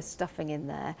quite a bit of stuffing in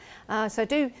there. So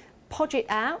do podge it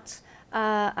out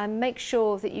and make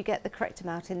sure that you get the correct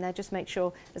amount in there. Just make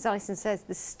sure, as Alison says,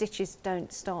 the stitches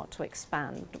don't start to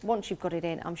expand. Once you've got it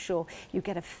in, I'm sure you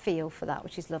get a feel for that,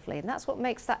 which is lovely. And that's what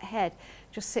makes that head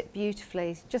just sit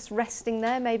beautifully, just resting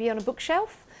there, maybe on a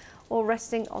bookshelf or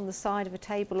resting on the side of a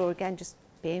table, or again, just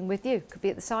being with you. Could be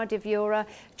at the side of your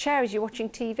chair as you're watching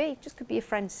TV. Just could be a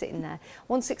friend sitting there.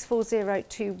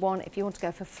 164021 if you want to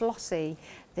go for Flossie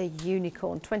the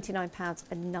unicorn.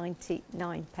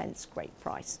 £29.99. Great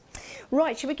price.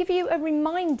 Right, should we give you a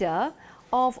reminder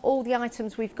of all the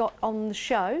items we've got on the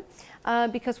show?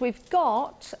 because we've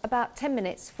got about 10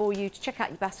 minutes for you to check out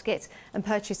your basket and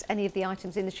purchase any of the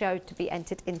items in the show to be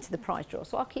entered into the prize draw.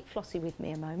 So I'll keep Flossie with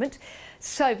me a moment.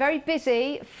 So very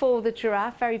busy for the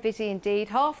giraffe, very busy indeed.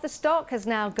 Half the stock has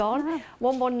now gone,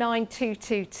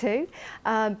 119222.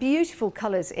 Beautiful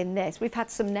colours in this. We've had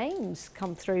some names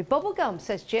come through. Bubblegum,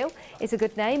 says Jill, is a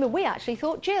good name, and we actually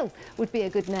thought Jill would be a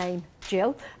good name.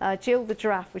 Jill the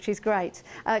giraffe, which is great.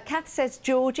 Kath says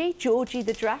Georgie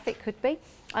the giraffe, it could be.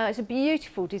 It's a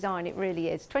beautiful design, it really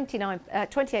is.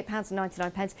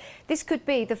 £28.99. This could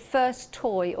be the first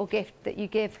toy or gift that you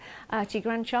give to your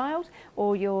grandchild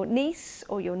or your niece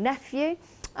or your nephew,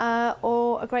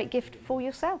 or a great gift for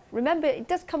yourself. Remember, it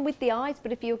does come with the eyes,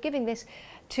 but if you're giving this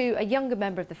to a younger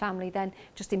member of the family, then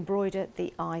just embroider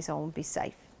the eyes on and be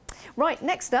safe. Right,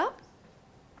 next up,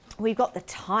 we've got the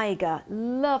tiger.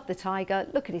 Love the tiger.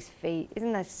 Look at his feet.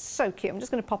 Isn't that so cute? I'm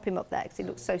just going to pop him up there because he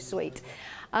looks so sweet.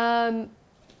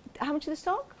 How much of the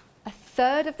stock? A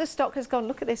third of the stock has gone.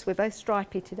 Look at this, we're both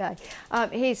stripy today.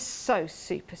 He's so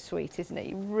super sweet, isn't he?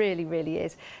 He really, really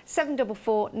is.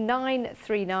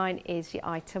 744939 is your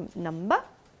item number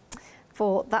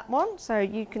for that one. So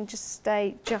you can just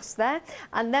stay just there.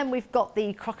 And then we've got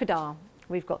the crocodile.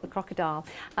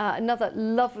 Another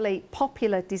lovely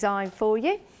popular design for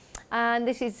you. And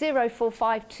this is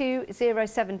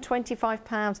 045207,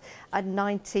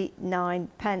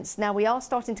 £25.99. Now we are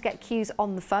starting to get queues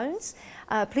on the phones.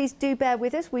 Please do bear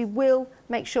with us. We will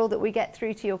make sure that we get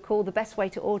through to your call. The best way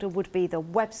to order would be the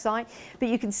website, but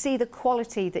you can see the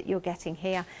quality that you're getting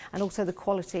here and also the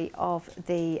quality of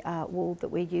the wool that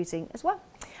we're using as well.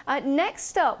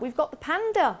 Next up, we've got the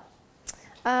panda.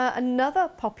 Another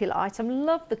popular item.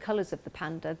 Love the colours of the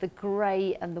panda, the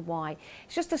grey and the white.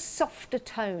 It's just a softer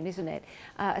tone, isn't it?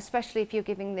 Especially if you're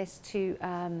giving this to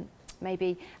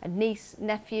maybe a niece,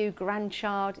 nephew,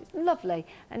 grandchild. It's lovely,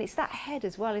 and it's that head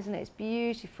as well, isn't it? It's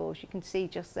beautiful, as you can see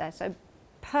just there. So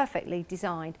perfectly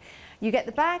designed. You get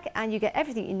the bag and you get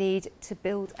everything you need to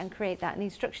build and create that, and the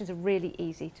instructions are really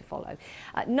easy to follow.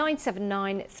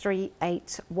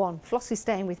 979381. Flossie's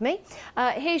staying with me.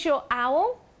 Here's your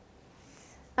owl.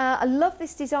 I love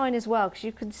this design as well because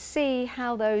you can see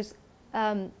how those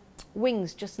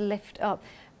wings just lift up,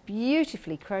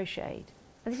 beautifully crocheted.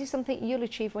 And this is something you'll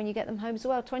achieve when you get them home as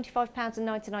well.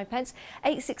 £25.99,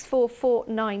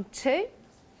 864492.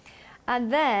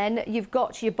 And then you've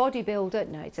got your bodybuilder.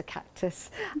 No, it's a cactus.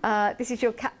 This is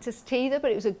your cactus teether, but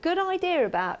it was a good idea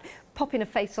about popping a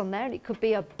face on there, and it could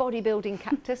be a bodybuilding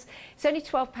cactus. It's only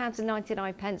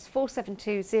 £12.99,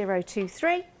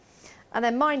 472023. And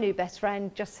then my new best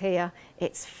friend just here,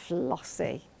 it's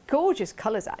Flossie. Gorgeous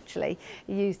colours actually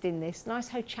used in this. Nice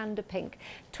Hochanda pink.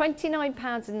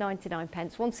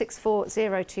 £29.99,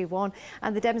 164021.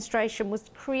 And the demonstration was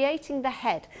creating the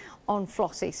head on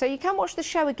Flossie. So you can watch the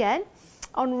show again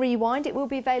on Rewind. It will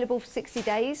be available for 60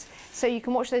 days. So you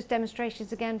can watch those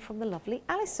demonstrations again from the lovely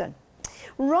Alison.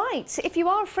 Right, if you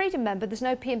are a Freedom member, there's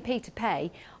no P&P to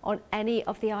pay on any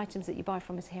of the items that you buy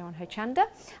from us here on Hochanda.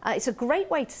 It's a great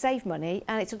way to save money,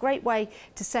 and it's a great way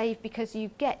to save because you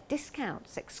get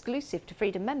discounts exclusive to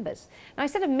Freedom members. Now,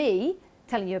 instead of me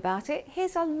telling you about it,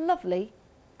 here's our lovely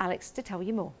Alex to tell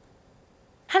you more.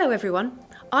 Hello everyone,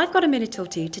 I've got a minute or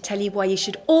two to tell you why you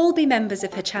should all be members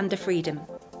of Hochanda Freedom.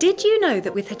 Did you know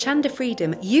that with Hochanda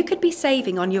Freedom you could be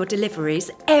saving on your deliveries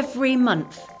every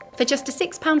month? For just a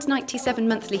 £6.97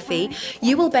 monthly fee,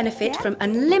 you will benefit from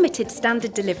unlimited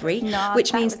standard delivery,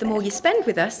 which means the more you spend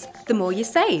with us, the more you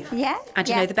save. And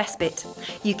you know the best bit?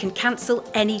 You can cancel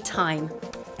any time.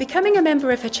 Becoming a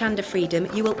member of Hochanda Freedom,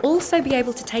 you will also be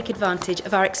able to take advantage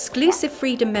of our exclusive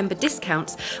Freedom member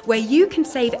discounts, where you can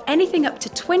save anything up to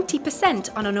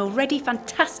 20% on an already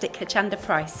fantastic Hochanda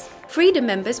price. Freedom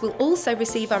members will also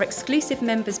receive our exclusive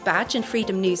members badge and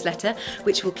Freedom newsletter,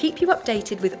 which will keep you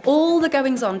updated with all the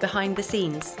goings on behind the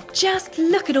scenes. Just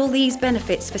look at all these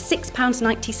benefits for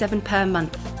 £6.97 per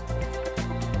month.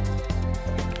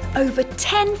 Over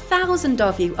 10,000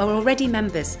 of you are already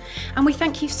members, and we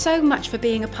thank you so much for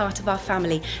being a part of our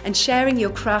family and sharing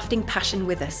your crafting passion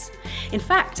with us. In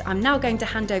fact, I'm now going to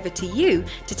hand over to you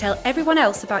to tell everyone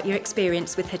else about your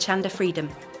experience with Hochanda Freedom.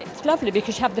 It's lovely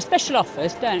because you have the special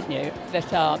offers, don't you,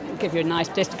 that give you a nice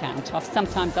discount off,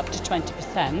 sometimes up to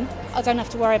 20%. I don't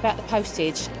have to worry about the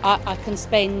postage. I can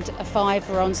spend a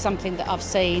 £5 on something that I've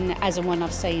seen as and when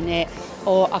I've seen it,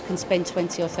 or I can spend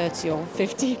 20 or 30 or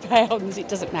 50 pounds, it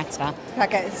doesn't matter. I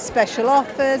get special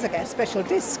offers, I get special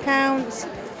discounts,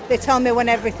 they tell me when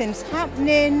everything's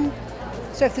happening,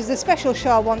 so if there's a special show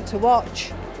I want to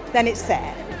watch, then it's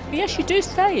there. Yes, you do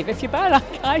save. If you buy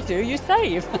like I do, you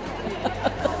save.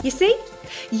 You see,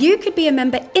 You could be a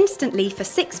member instantly for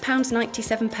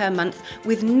 £6.97 per month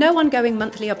with no ongoing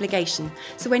monthly obligation.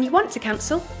 So when you want to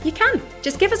cancel, you can.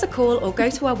 Just give us a call or go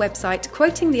to our website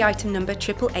quoting the item number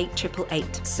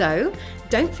 88888. So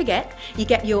don't forget, you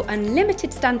get your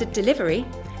unlimited standard delivery,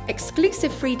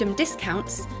 exclusive freedom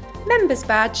discounts, members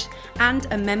badge and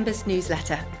a members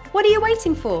newsletter. What are you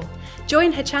waiting for?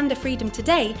 Join Hochanda Freedom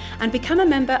today and become a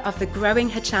member of the growing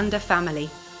Hochanda family.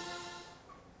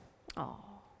 Oh,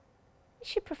 is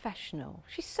she professional?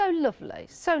 She's so lovely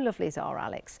is our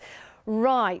Alex.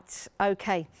 Right,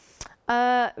 okay.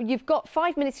 You've got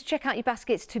 5 minutes to check out your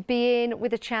baskets to be in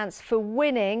with a chance for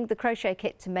winning the crochet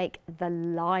kit to make the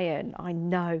lion. I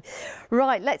know.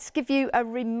 Right, let's give you a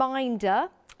reminder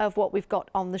of what we've got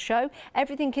on the show.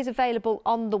 Everything is available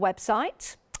on the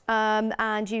website.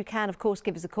 And you can, of course,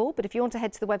 give us a call. But if you want to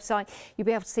head to the website, you'll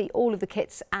be able to see all of the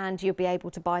kits and you'll be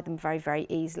able to buy them very, very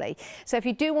easily. So if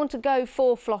you do want to go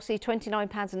for Flossie,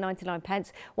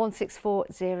 £29.99,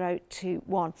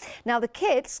 164021. Now, the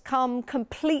kits come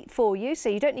complete for you, so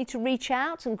you don't need to reach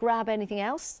out and grab anything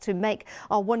else to make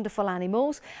our wonderful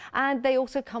animals. And they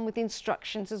also come with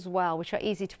instructions as well, which are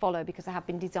easy to follow because they have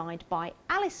been designed by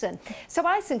Alison. So,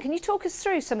 Alison, can you talk us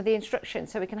through some of the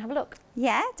instructions so we can have a look?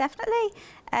 Yeah, definitely.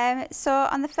 So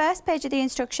on the first page of the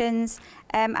instructions,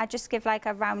 I just give like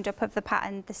a roundup of the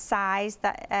pattern, the size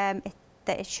that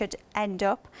it should end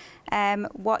up,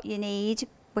 what you need,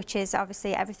 which is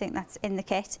obviously everything that's in the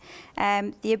kit,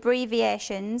 the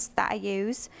abbreviations that I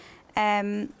use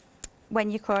when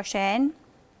you're crocheting.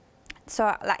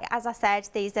 So, like as I said,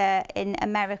 these are in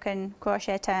American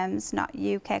crochet terms, not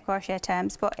UK crochet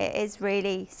terms, but it is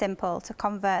really simple to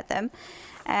convert them.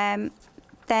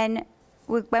 Then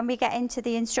when we get into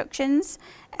the instructions,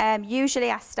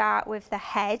 usually I start with the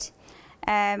head.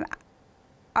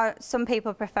 Some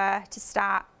people prefer to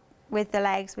start with the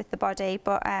legs, with the body,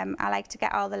 but I like to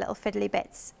get all the little fiddly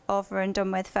bits over and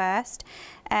done with first.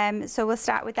 So we'll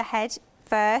start with the head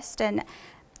first, and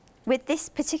with this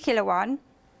particular one,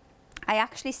 I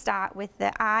actually start with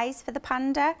the eyes for the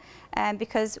panda,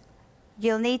 because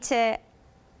you'll need to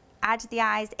add the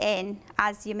eyes in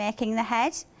as you're making the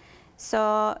head.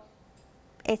 So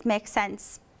it makes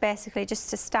sense basically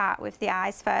just to start with the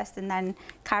eyes first and then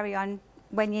carry on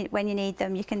when you need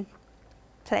them. You can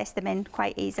place them in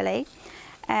quite easily.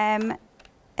 And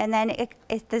then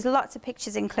there's lots of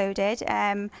pictures included.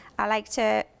 I like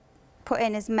to put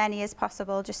in as many as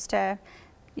possible just to,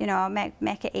 you know,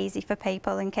 make it easy for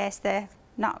people in case they're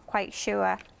not quite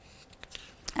sure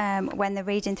when they're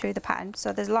reading through the pattern.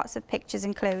 So there's lots of pictures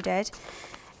included.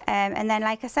 And then,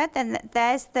 like I said, then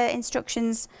there's the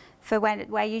instructions for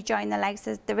where you join the legs.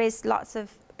 There is lots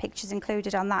of pictures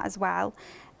included on that as well.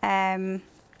 And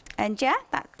yeah,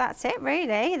 that's it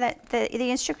really. The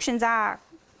instructions are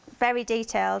very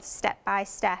detailed, step by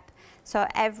step. So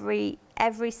every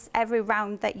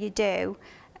round that you do,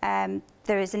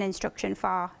 there is an instruction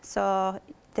for. So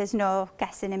there's no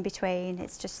guessing in between.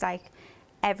 It's just like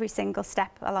every single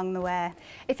step along the way.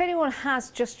 If anyone has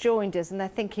just joined us and they're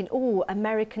thinking, oh,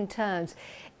 American terms,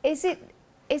 is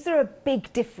there a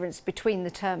big difference between the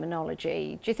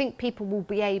terminology? Do you think people will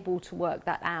be able to work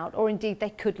that out, or indeed they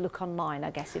could look online,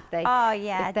 I guess, if they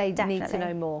need to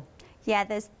know more?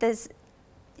 Yeah,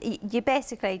 you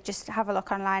basically just have a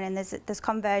look online, and there's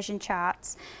conversion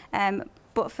charts.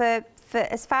 But for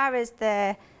as far as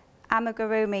the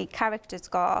amigurumi characters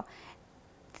go,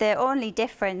 the only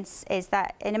difference is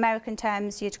that in American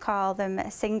terms you'd call them a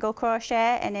single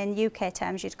crochet, and in UK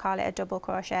terms you'd call it a double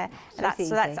crochet. So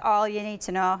that's all you need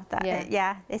to know.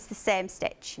 Yeah, it's the same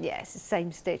stitch. Yeah, it's the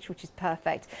same stitch, which is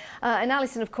perfect. And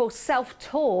Alison, of course,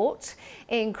 self-taught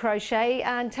in crochet,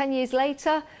 and 10 years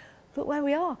later, look where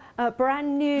we are, a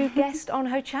brand new guest on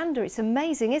Hochanda. It's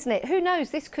amazing, isn't it? Who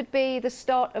knows, this could be the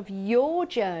start of your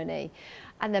journey,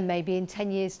 and then maybe in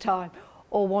 10 years' time,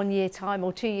 or 1 year time,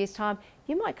 or 2 years' time,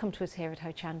 you might come to us here at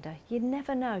Hochanda. You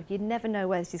never know. You never know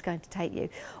where this is going to take you.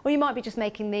 Or you might be just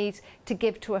making these to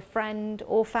give to a friend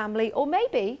or family, or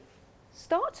maybe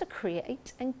start to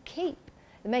create and keep.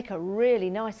 They make a really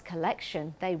nice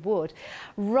collection, they would.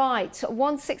 Right,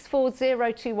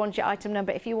 164021 is your item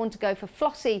number. If you want to go for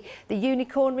Flossie the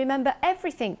unicorn, remember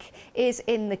everything is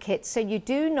in the kit, so you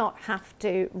do not have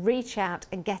to reach out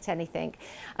and get anything.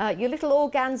 Your little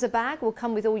organza bag will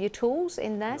come with all your tools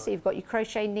in there, so you've got your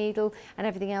crochet needle and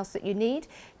everything else that you need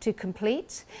to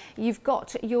complete. You've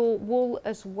got your wool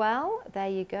as well, there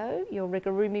you go, your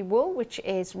rigurumi wool, which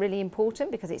is really important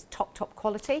because it's top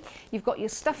quality. You've got your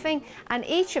stuffing, and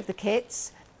each of the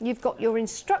kits, you've got your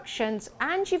instructions,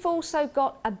 and you've also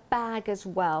got a bag as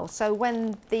well. So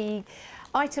when the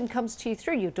item comes to you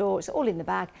through your door, it's all in the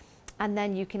bag, and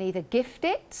then you can either gift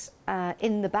it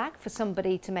in the bag for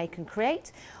somebody to make and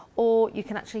create, or you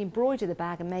can actually embroider the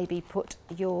bag and maybe put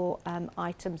your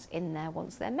items in there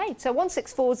once they're made. So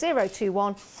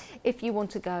 164021 if you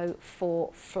want to go for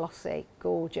Flossie.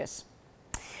 Gorgeous.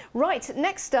 Right,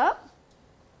 next up,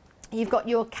 you've got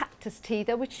your cactus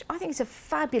teether, which I think is a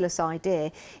fabulous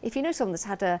idea. If you know someone that's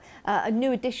had a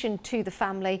new addition to the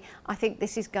family, I think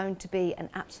this is going to be an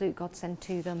absolute godsend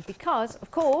to them because,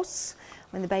 of course,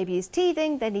 when the baby is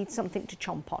teething, they need something to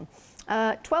chomp on.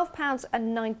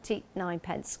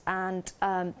 £12.99, and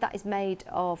that is made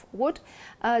of wood.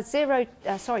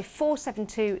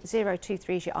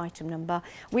 472023 is your item number.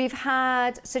 We've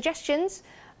had suggestions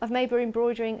of maybe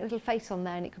embroidering a little face on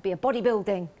there, and it could be a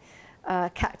bodybuilding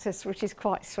cactus, which is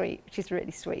quite sweet, which is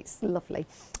really sweet. It's lovely.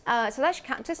 So that's your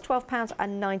cactus,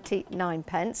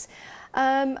 £12.99.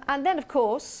 And then, of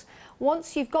course,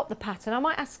 once you've got the pattern, I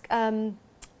might ask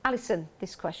Alison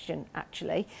this question,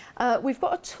 actually. We've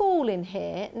got a tool in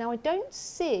here. Now, I don't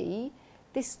see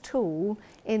this tool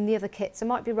in the other kits. I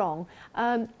might be wrong.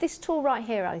 This tool right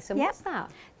here, Alison, Yep. what's that?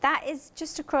 That is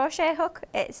just a crochet hook.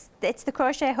 It's the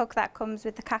crochet hook that comes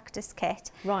with the cactus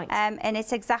kit. Right. And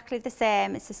it's exactly the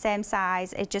same. It's the same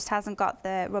size. It just hasn't got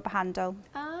the rubber handle.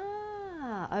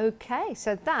 Ah, okay.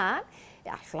 So that,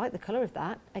 I like the colour of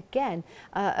that. Again,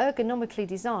 ergonomically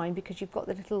designed because you've got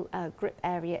the little grip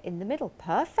area in the middle.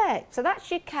 Perfect. So that's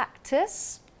your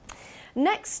cactus.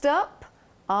 Next up,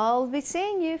 I'll be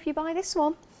seeing you if you buy this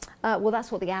one. Well,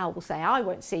 that's what the owl will say. I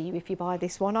won't see you if you buy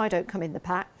this one. I don't come in the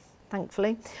pack,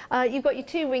 thankfully. You've got your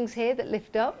two wings here that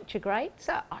lift up, which are great.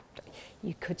 So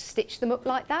you could stitch them up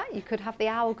like that. You could have the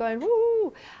owl going,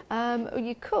 woo. Or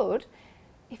you could,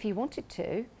 if you wanted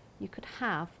to, you could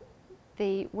have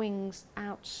the wings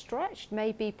outstretched.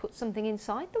 Maybe put something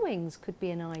inside the wings. Could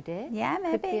be an idea. Yeah,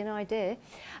 maybe. Could be an idea.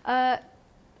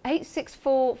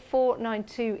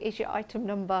 864492 is your item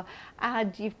number,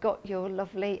 and you've got your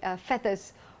lovely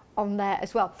feathers on there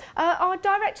as well. Our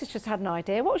director's just had an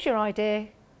idea. What was your idea,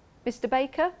 Mr.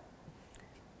 Baker?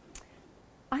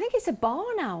 I think it's a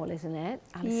barn owl, isn't it,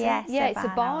 Alison? Yes, yeah, it's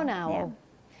a barn owl. Yeah.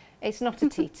 It's not a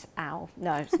teat owl.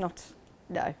 No, it's not.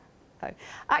 No. No.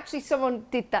 Actually, someone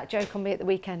did that joke on me at the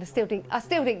weekend. I still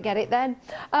didn't get it then.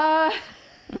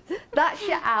 That's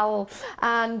your owl,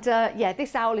 and yeah,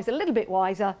 this owl is a little bit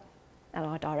wiser than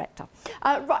our director.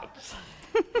 Right,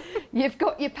 you've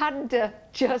got your panda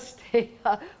just here.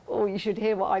 Oh, you should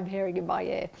hear what I'm hearing in my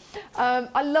ear.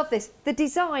 I love this. The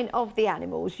design of the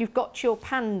animals. You've got your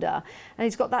panda, and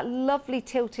he's got that lovely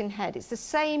tilting head. It's the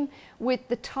same with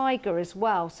the tiger as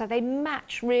well, so they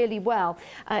match really well.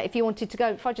 If you wanted to go,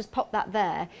 if I just pop that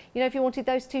there, you know, if you wanted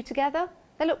those two together,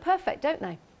 they look perfect, don't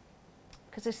they?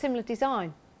 Because they're similar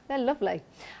design. They're lovely.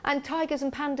 And tigers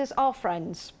and pandas are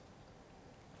friends.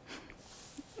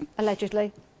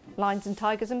 Allegedly. Lions and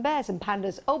tigers and bears and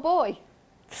pandas. Oh boy.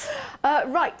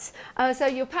 Right. So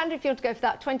your panda, if you want to go for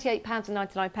that,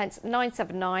 £28.99,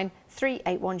 979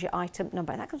 381 your item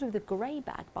number. And that comes with a grey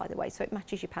bag, by the way, so it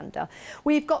matches your panda.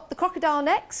 We've got the crocodile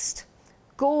next.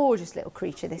 Gorgeous little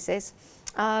creature this is.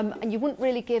 And you wouldn't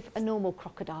really give a normal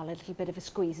crocodile a little bit of a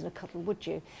squeeze and a cuddle, would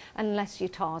you? Unless you're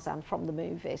Tarzan from the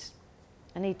movies.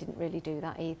 And he didn't really do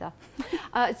that either.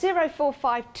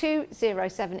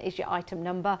 045207 is your item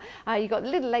number. You've got the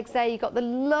little legs there. You've got the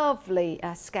lovely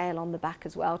scale on the back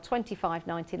as well,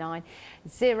 £25.99.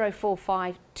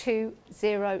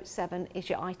 045207 is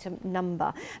your item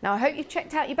number. Now, I hope you've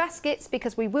checked out your baskets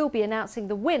because we will be announcing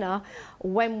the winner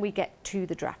when we get to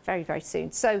the draft very, very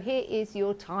soon. So here is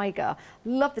your tiger.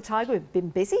 Love the tiger. We've been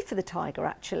busy for the tiger,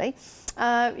 actually.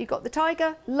 You've got the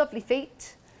tiger, lovely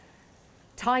feet.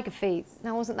 Tiger feet.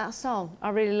 Now, wasn't that a song? I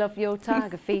really love your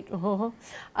tiger feet. You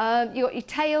got your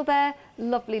tail there.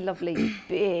 Lovely, lovely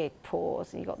big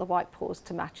paws. And you got the white paws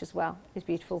to match as well. It's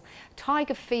beautiful.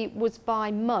 Tiger feet was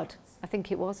by Mud, I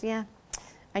think it was, yeah.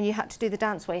 And you had to do the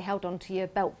dance where you held onto your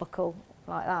belt buckle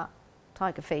like that.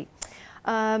 Tiger feet.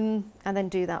 And then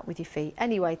do that with your feet.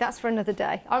 Anyway, that's for another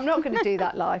day. I'm not going to do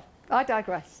that live. I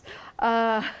digress.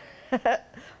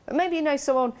 Maybe you know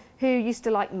someone who used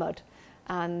to like Mud,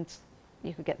 and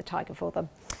you could get the tiger for them.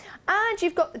 And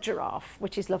you've got the giraffe,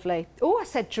 which is lovely. Oh, I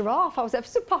said giraffe. I was ever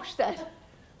so posh then.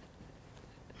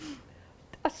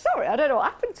 Sorry, I don't know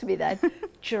what happened to me then.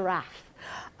 Giraffe.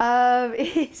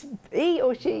 He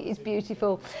or she is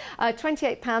beautiful.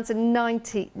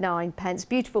 £28.99.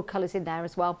 Beautiful colours in there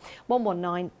as well.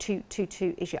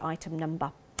 119222 is your item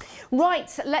number. Right,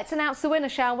 let's announce the winner,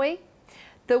 shall we?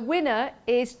 The winner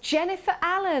is Jennifer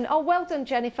Allen. Oh, well done,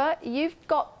 Jennifer. You've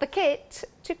got the kit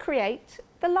to create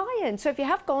the lion. So if you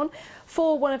have gone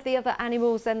for one of the other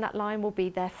animals, then that lion will be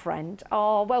their friend.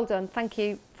 Oh, well done. Thank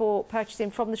you for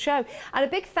purchasing from the show. And a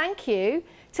big thank you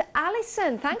to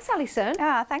Alison. Thanks, Alison.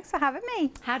 Thanks for having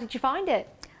me. How did you find it?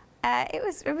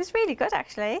 It was really good,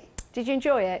 actually. Did you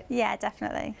enjoy it? Yeah,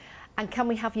 definitely. And can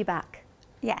we have you back?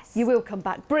 Yes. You will come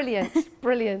back. Brilliant,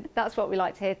 brilliant. That's what we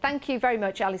like to hear. Thank you very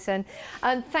much, Alison.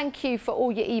 And thank you for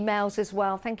all your emails as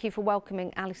well. Thank you for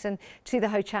welcoming Alison to the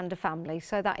Hochanda family.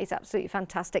 So that is absolutely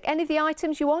fantastic. Any of the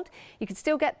items you want, you can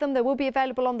still get them. They will be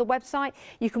available on the website.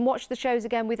 You can watch the shows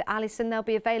again with Alison. They'll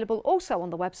be available also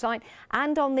on the website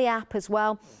and on the app as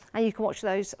well. And you can watch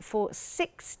those for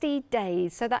 60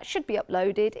 days. So that should be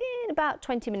uploaded in about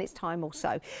 20 minutes time or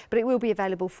so. But it will be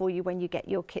available for you when you get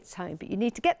your kits home. But you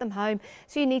need to get them home,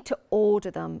 so you need to order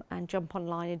them and jump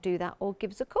online and do that, or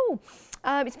give us a call.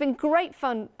 It's been great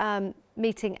fun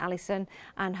meeting Alison,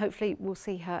 and hopefully we'll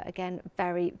see her again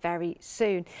very, very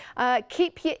soon.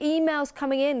 Keep your emails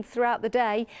coming in throughout the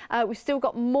day. We've still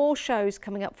got more shows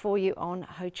coming up for you on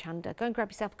Hochanda. Go and grab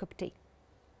yourself a cup of tea.